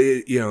 it's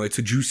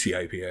a juicy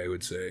IPA, I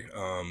would say.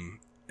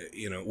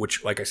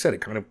 Which, like I said,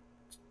 it kind of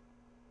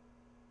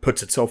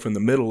puts itself in the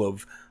middle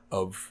of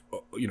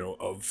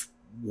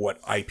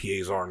what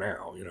IPAs are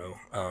now.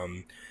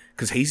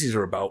 Because hazies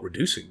are about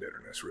reducing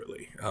bitterness,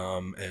 really.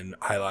 And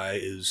Jai Alai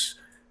is,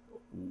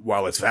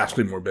 while it's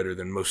vastly more bitter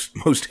than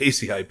most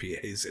hazy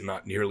IPAs and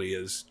not nearly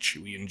as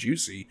chewy and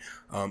juicy,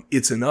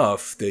 it's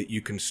enough that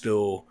you can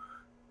still,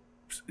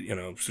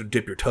 sort of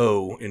dip your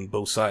toe in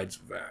both sides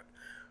of that.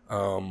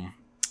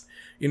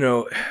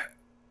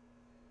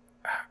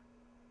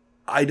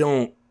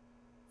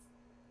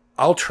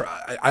 I'll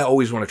try. I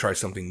always want to try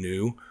something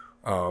new,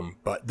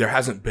 but there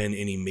hasn't been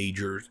any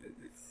major,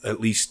 at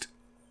least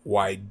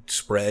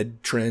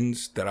widespread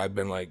trends that I've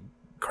been like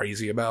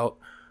crazy about.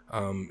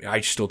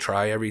 I still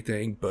try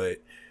everything,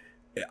 but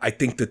I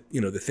think that,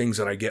 the things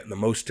that I get the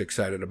most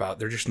excited about,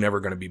 they're just never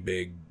going to be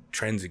big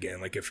trends again.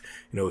 Like if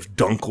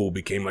Dunkel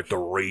became like the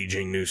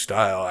raging new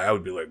style, I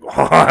would be like,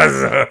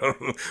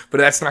 awesome. But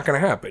that's not going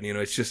to happen.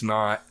 It's just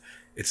not,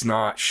 it's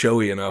not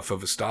showy enough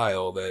of a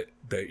style that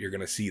you're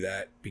going to see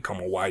that become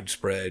a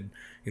widespread,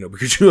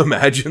 because you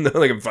imagine that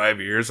like in 5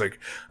 years, like,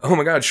 oh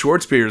my God,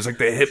 Schwarzbier is like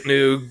the hip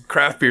new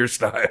craft beer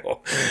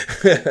style.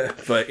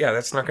 But yeah,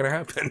 that's not going to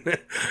happen.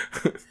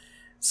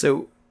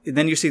 So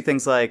then you see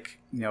things like,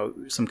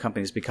 some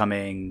companies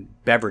becoming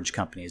beverage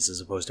companies as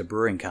opposed to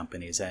brewing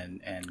companies,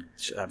 and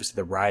obviously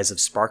the rise of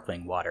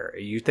sparkling water.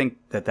 You think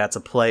that that's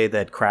a play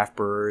that craft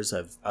brewers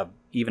of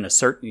even a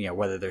certain,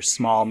 whether they're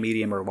small,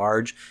 medium, or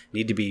large,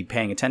 need to be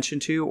paying attention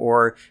to?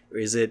 Or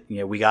is it,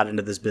 we got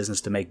into this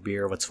business to make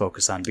beer, let's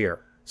focus on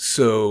beer?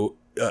 So,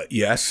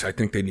 yes, I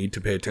think they need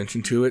to pay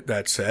attention to it.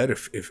 That said,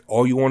 if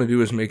all you want to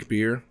do is make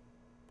beer,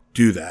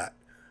 do that.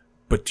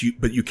 But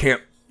you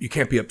can't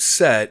be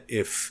upset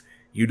if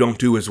you don't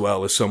do as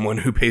well as someone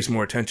who pays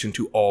more attention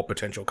to all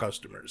potential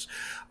customers.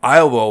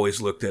 I've always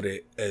looked at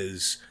it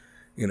as,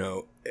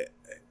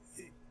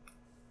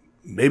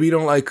 maybe you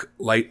don't like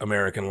light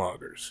American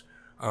lagers.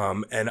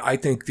 And I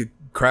think the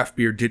craft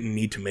beer didn't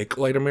need to make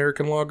light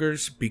American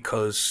lagers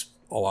because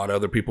a lot of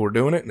other people were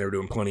doing it and they were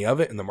doing plenty of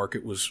it and the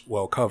market was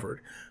well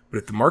covered. But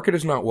if the market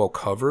is not well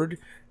covered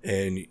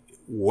and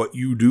what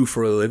you do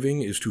for a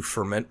living is to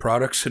ferment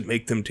products and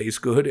make them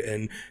taste good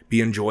and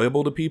be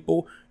enjoyable to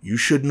people, you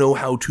should know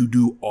how to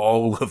do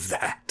all of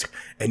that.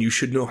 And you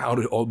should know how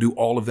to do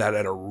all of that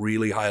at a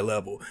really high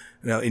level.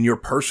 Now, in your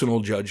personal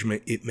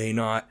judgment, it may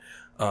not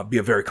be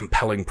a very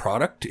compelling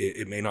product.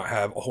 It may not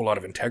have a whole lot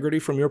of integrity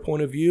from your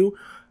point of view.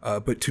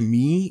 But to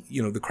me,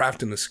 the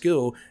craft and the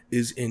skill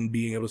is in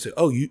being able to say,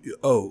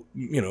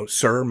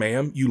 sir,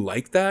 ma'am, you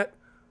like that?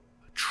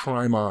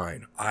 Try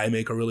mine. I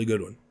make a really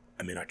good one.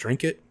 I may not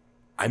drink it.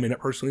 I may not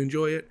personally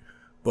enjoy it,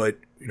 but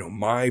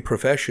my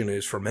profession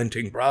is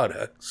fermenting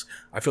products.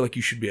 I feel like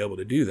you should be able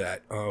to do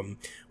that.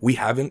 We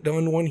haven't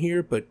done one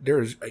here, but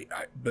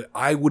but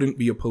I wouldn't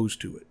be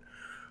opposed to it.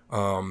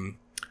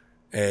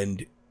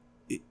 And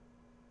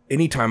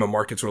anytime a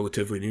market's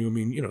relatively new,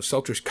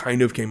 seltzers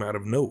kind of came out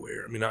of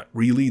nowhere. Not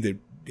really. They've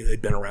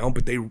been around,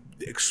 but they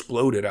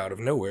exploded out of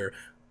nowhere,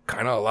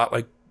 kind of a lot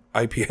like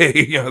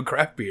IPA,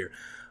 craft beer.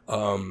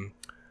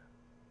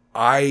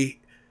 I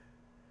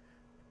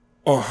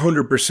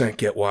 100%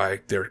 get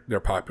why they're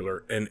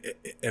popular.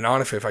 And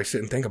honestly, if I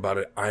sit and think about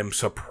it, I'm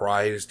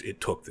surprised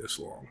it took this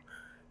long.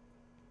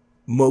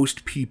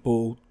 Most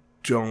people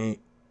don't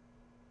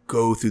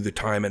go through the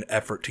time and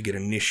effort to get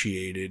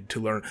initiated,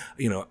 to learn.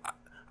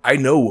 I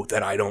know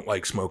that I don't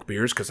like smoke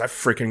beers because I've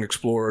freaking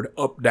explored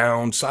up,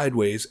 down,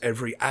 sideways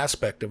every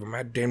aspect of them. I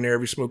had damn near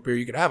every smoke beer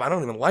you could have. I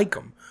don't even like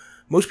them.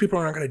 Most people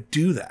are not going to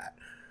do that.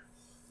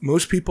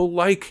 Most people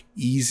like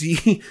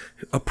easy,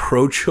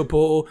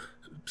 approachable,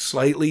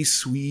 slightly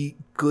sweet,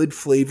 good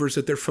flavors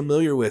that they're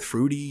familiar with,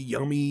 fruity,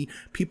 yummy.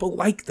 People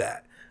like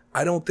that.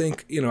 I don't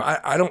think,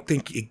 I don't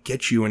think it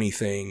gets you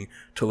anything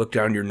to look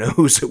down your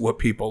nose at what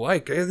people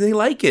like. They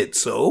like it,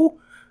 so,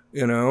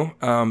 so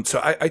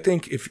I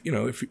think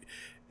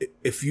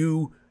if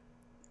you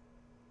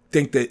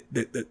think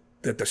that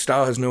the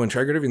style has no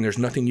integrity and there's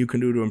nothing you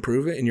can do to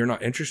improve it and you're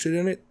not interested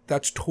in it,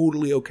 that's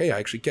totally okay. I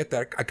actually get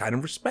that. I kind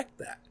of respect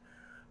that.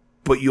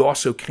 but you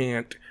also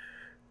can't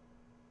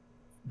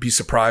be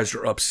surprised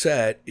or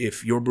upset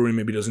if your brewery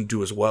maybe doesn't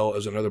do as well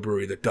as another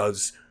brewery that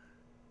does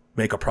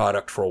make a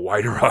product for a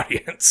wider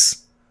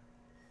audience.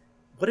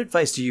 What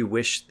advice do you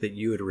wish that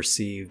you had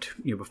received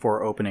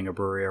before opening a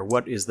brewery, or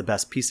what is the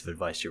best piece of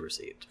advice you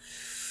received?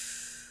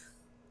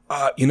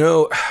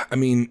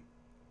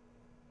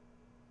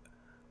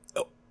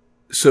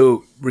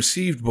 So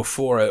received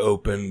before I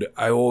opened,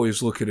 I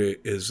always look at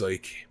it as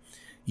like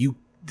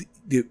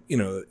the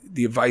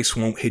advice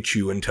won't hit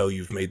you until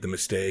you've made the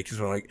mistake. It's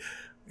like,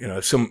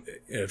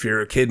 if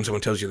you're a kid and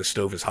someone tells you the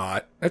stove is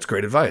hot, that's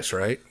great advice,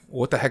 right?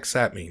 What the heck's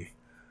that mean?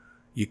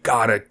 You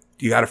gotta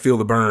feel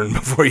the burn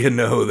before you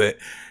know that.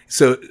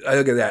 So I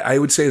look at that. I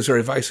would say as our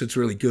advice that's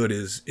really good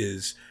is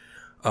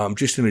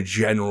just in a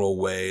general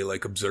way,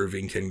 like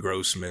observing Ken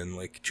Grossman,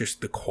 like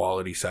just the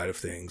quality side of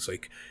things.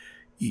 Like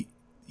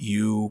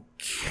you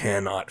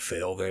cannot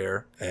fail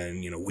there.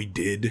 And, we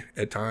did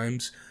at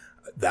times.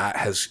 That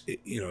has,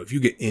 if you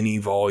get any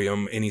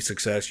volume, any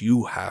success,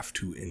 you have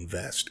to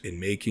invest in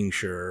making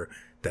sure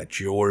that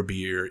your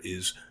beer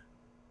is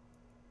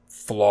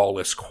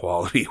flawless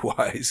quality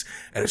wise,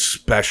 and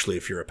especially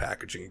if you're a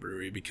packaging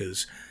brewery,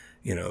 because,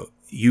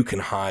 you can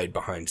hide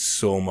behind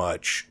so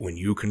much when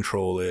you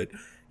control it.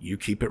 You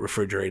keep it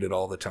refrigerated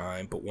all the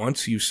time. But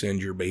once you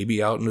send your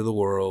baby out into the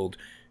world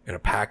in a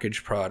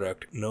packaged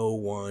product, no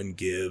one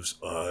gives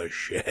a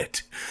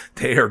shit.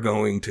 They are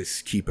going to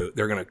keep it.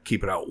 They're going to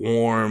keep it out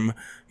warm.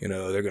 They're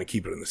going to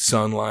keep it in the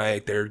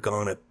sunlight. They're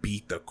going to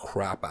beat the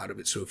crap out of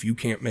it. So if you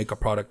can't make a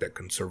product that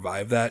can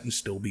survive that and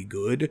still be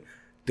good,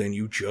 then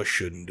you just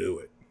shouldn't do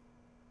it.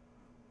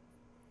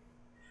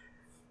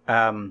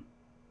 At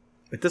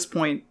this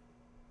point,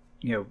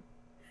 are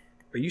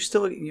you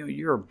still,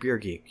 you're a beer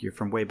geek. You're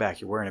from way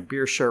back. You're wearing a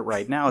beer shirt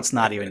right now. It's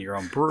not even your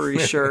own brewery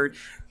shirt.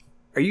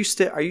 Are you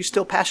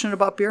still passionate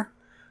about beer?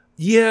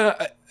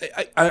 Yeah,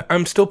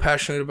 I'm still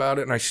passionate about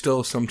it, and I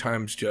still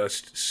sometimes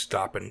just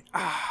stop and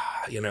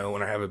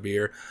when I have a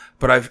beer.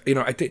 But I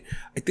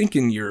think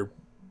in your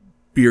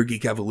beer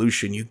geek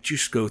evolution, you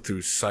just go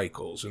through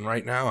cycles, and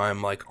right now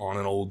I'm like on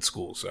an old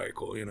school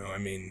cycle.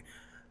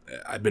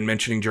 I've been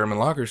mentioning German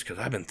lagers because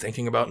I've been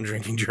thinking about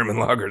drinking German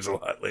lagers a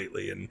lot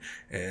lately, and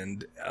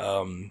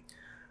I'm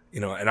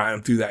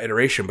through that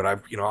iteration, but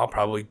I'll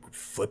probably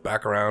flip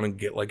back around and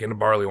get like into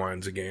barley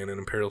wines again and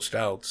imperial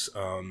stouts.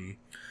 I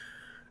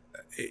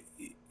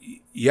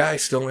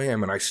still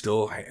am, and I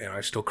still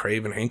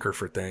crave and hanker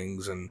for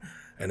things, and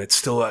it's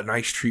still a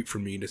nice treat for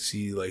me to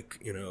see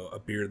like, a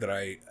beer that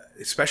I,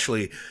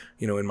 especially,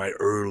 in my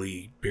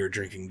early beer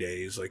drinking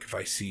days, like if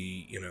I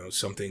see,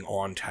 something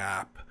on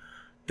tap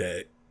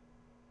that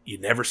you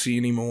never see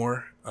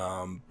anymore,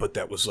 but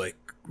that was like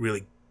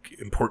really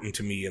important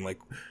to me, and like,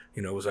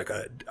 it was like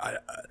a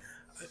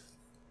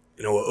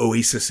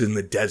oasis in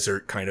the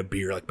desert kind of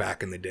beer, like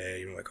back in the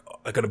day, like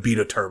a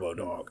Abita Turbo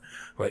Dog.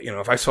 But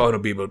if I saw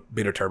an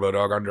Abita Turbo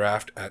Dog on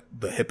draft at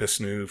the hippest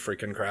new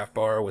freaking craft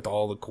bar with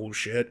all the cool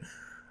shit,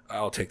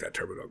 I'll take that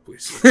Turbo Dog,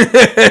 please.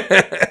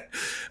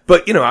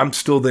 But I'm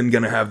still then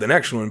gonna have the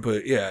next one.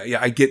 But yeah,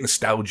 I get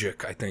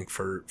nostalgic, I think,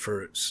 for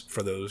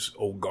those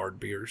old guard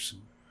beers.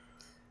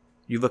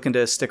 You looking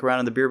to stick around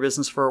in the beer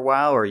business for a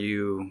while, or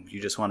you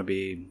just want to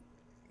be?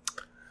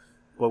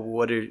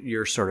 What are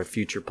your sort of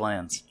future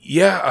plans?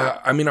 Yeah,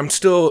 I'm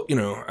still,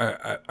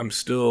 I'm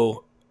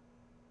still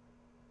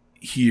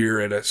here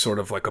at a sort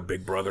of like a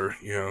big brother,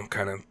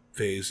 kind of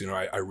phase.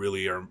 I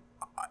really are,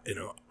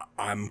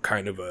 I'm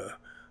kind of a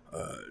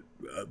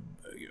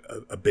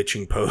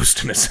bitching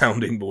post and a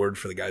sounding board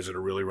for the guys that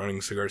are really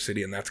running Cigar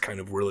City, and that's kind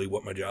of really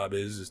what my job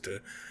is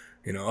to,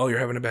 oh, you're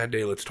having a bad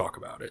day, let's talk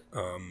about it.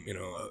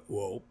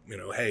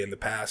 Hey, in the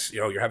past,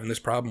 you're having this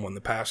problem. In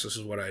the past, this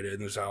is what I did,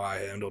 and this is how I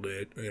handled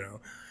it.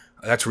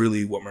 That's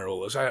really what my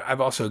role is.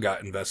 I've also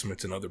got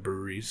investments in other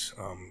breweries,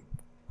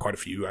 quite a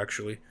few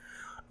actually,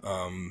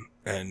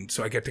 and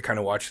so I get to kind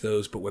of watch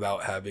those, but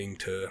without having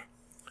to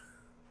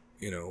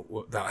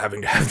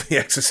have the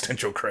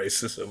existential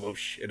crisis of, oh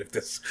shit, if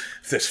this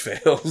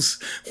fails,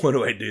 what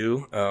do I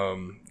do?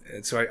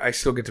 And so I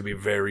still get to be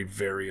very,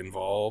 very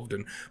involved,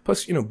 and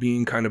plus,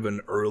 being kind of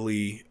an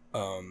early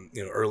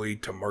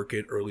to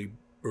market, early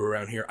brewer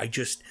around here, I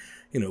just,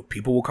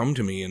 people will come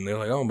to me and they're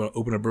like, oh, I'm going to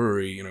open a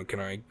brewery. Can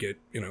I get,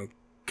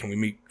 can we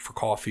meet for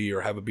coffee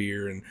or have a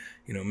beer and,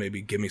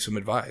 maybe give me some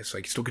advice?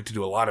 I still get to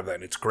do a lot of that,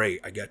 and it's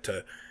great. I get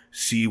to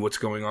see what's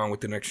going on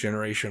with the next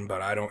generation,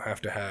 but I don't have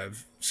to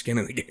have skin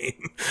in the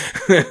game.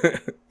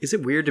 Is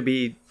it weird to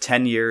be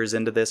 10 years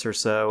into this or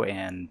so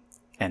and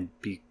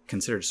be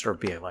considered to sort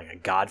of be like a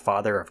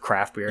godfather of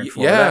craft beer in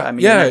Florida?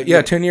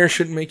 Yeah. 10 years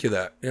shouldn't make you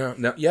that.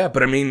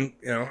 But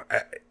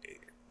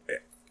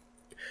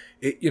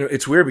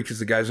it's weird because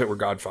the guys that were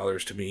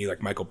godfathers to me,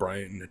 like Michael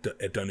Bryant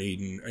at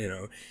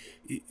Dunedin,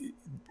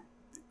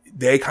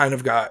 they kind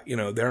of got,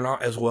 they're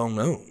not as well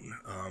known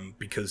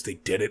because they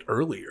did it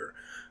earlier.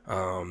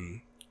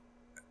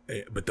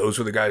 But those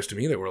were the guys to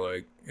me that were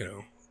like,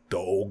 the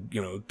old,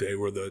 they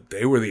were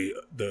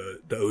the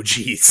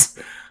OGs.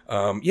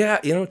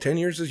 10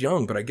 years is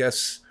young, but I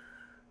guess,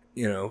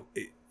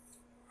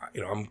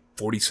 I'm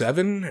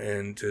 47,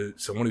 and to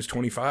someone who's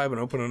 25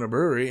 and opening a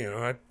brewery,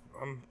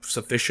 I'm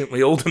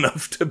sufficiently old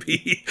enough to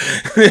be.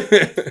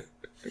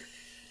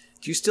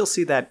 Do you still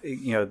see that,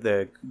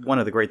 one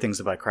of the great things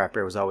about craft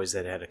beer was always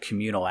that it had a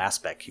communal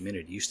aspect,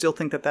 community. Do you still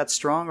think that that's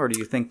strong, or do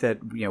you think that,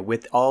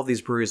 with all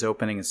these breweries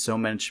opening and so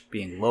much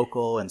being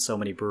local and so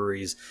many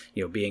breweries,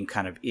 being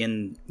kind of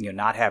in,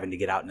 not having to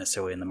get out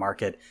necessarily in the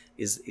market,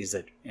 is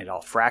it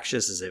all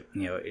fractious? Is it,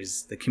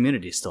 is the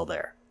community still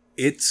there?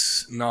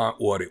 It's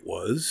not what it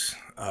was,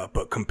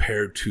 but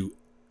compared to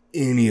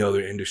any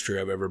other industry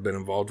I've ever been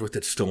involved with,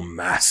 it's still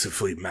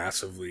massively,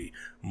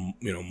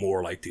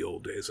 more like the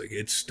old days. Like,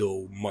 it's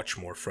still much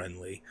more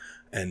friendly,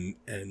 and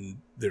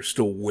there's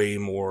still way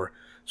more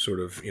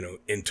sort of,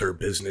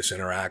 inter-business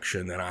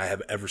interaction than I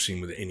have ever seen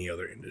with any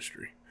other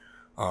industry.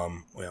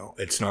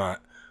 It's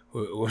not,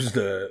 who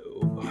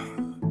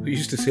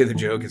used to say the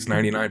joke, it's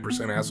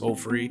 99% asshole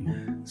free.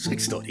 It's like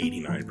still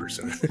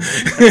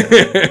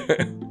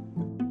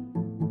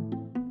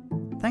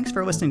 89%. Thanks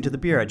for listening to the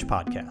Beer Edge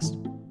podcast.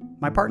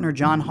 My partner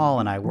John Hall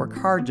and I work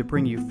hard to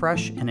bring you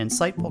fresh and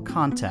insightful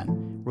content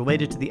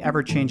related to the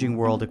ever-changing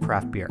world of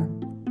craft beer.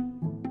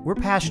 We're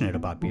passionate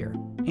about beer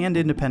and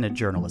independent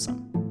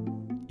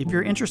journalism. If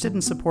you're interested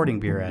in supporting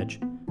Beer Edge,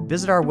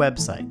 visit our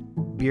website,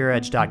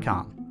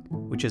 beeredge.com,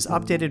 which is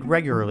updated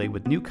regularly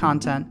with new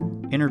content,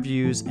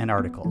 interviews, and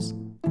articles.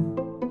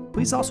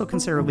 Please also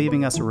consider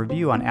leaving us a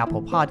review on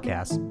Apple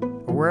Podcasts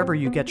or wherever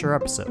you get your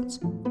episodes.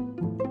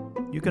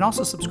 You can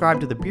also subscribe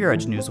to the Beer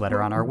Edge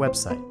newsletter on our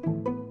website.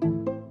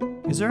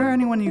 Is there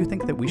anyone you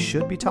think that we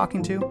should be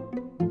talking to?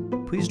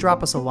 Please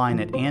drop us a line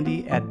at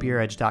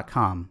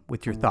andy@beeredge.com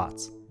with your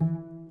thoughts.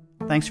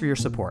 Thanks for your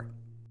support.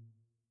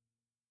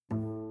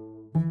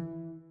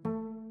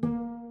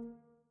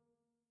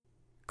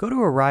 Go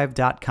to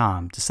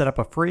Arrived.com to set up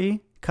a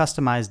free,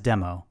 customized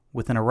demo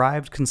with an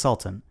Arrived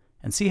consultant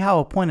and see how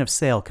a point of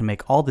sale can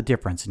make all the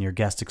difference in your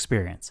guest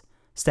experience,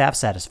 staff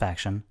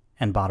satisfaction,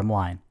 and bottom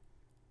line.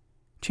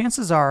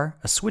 Chances are,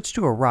 a switch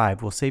to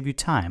Arrived will save you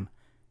time,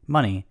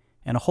 money,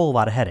 and a whole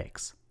lot of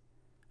headaches.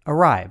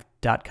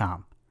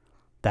 Arrived.com.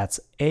 That's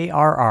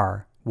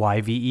ARRYVED.com.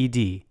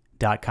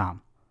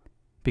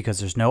 Because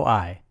there's no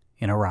I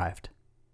in Arrived.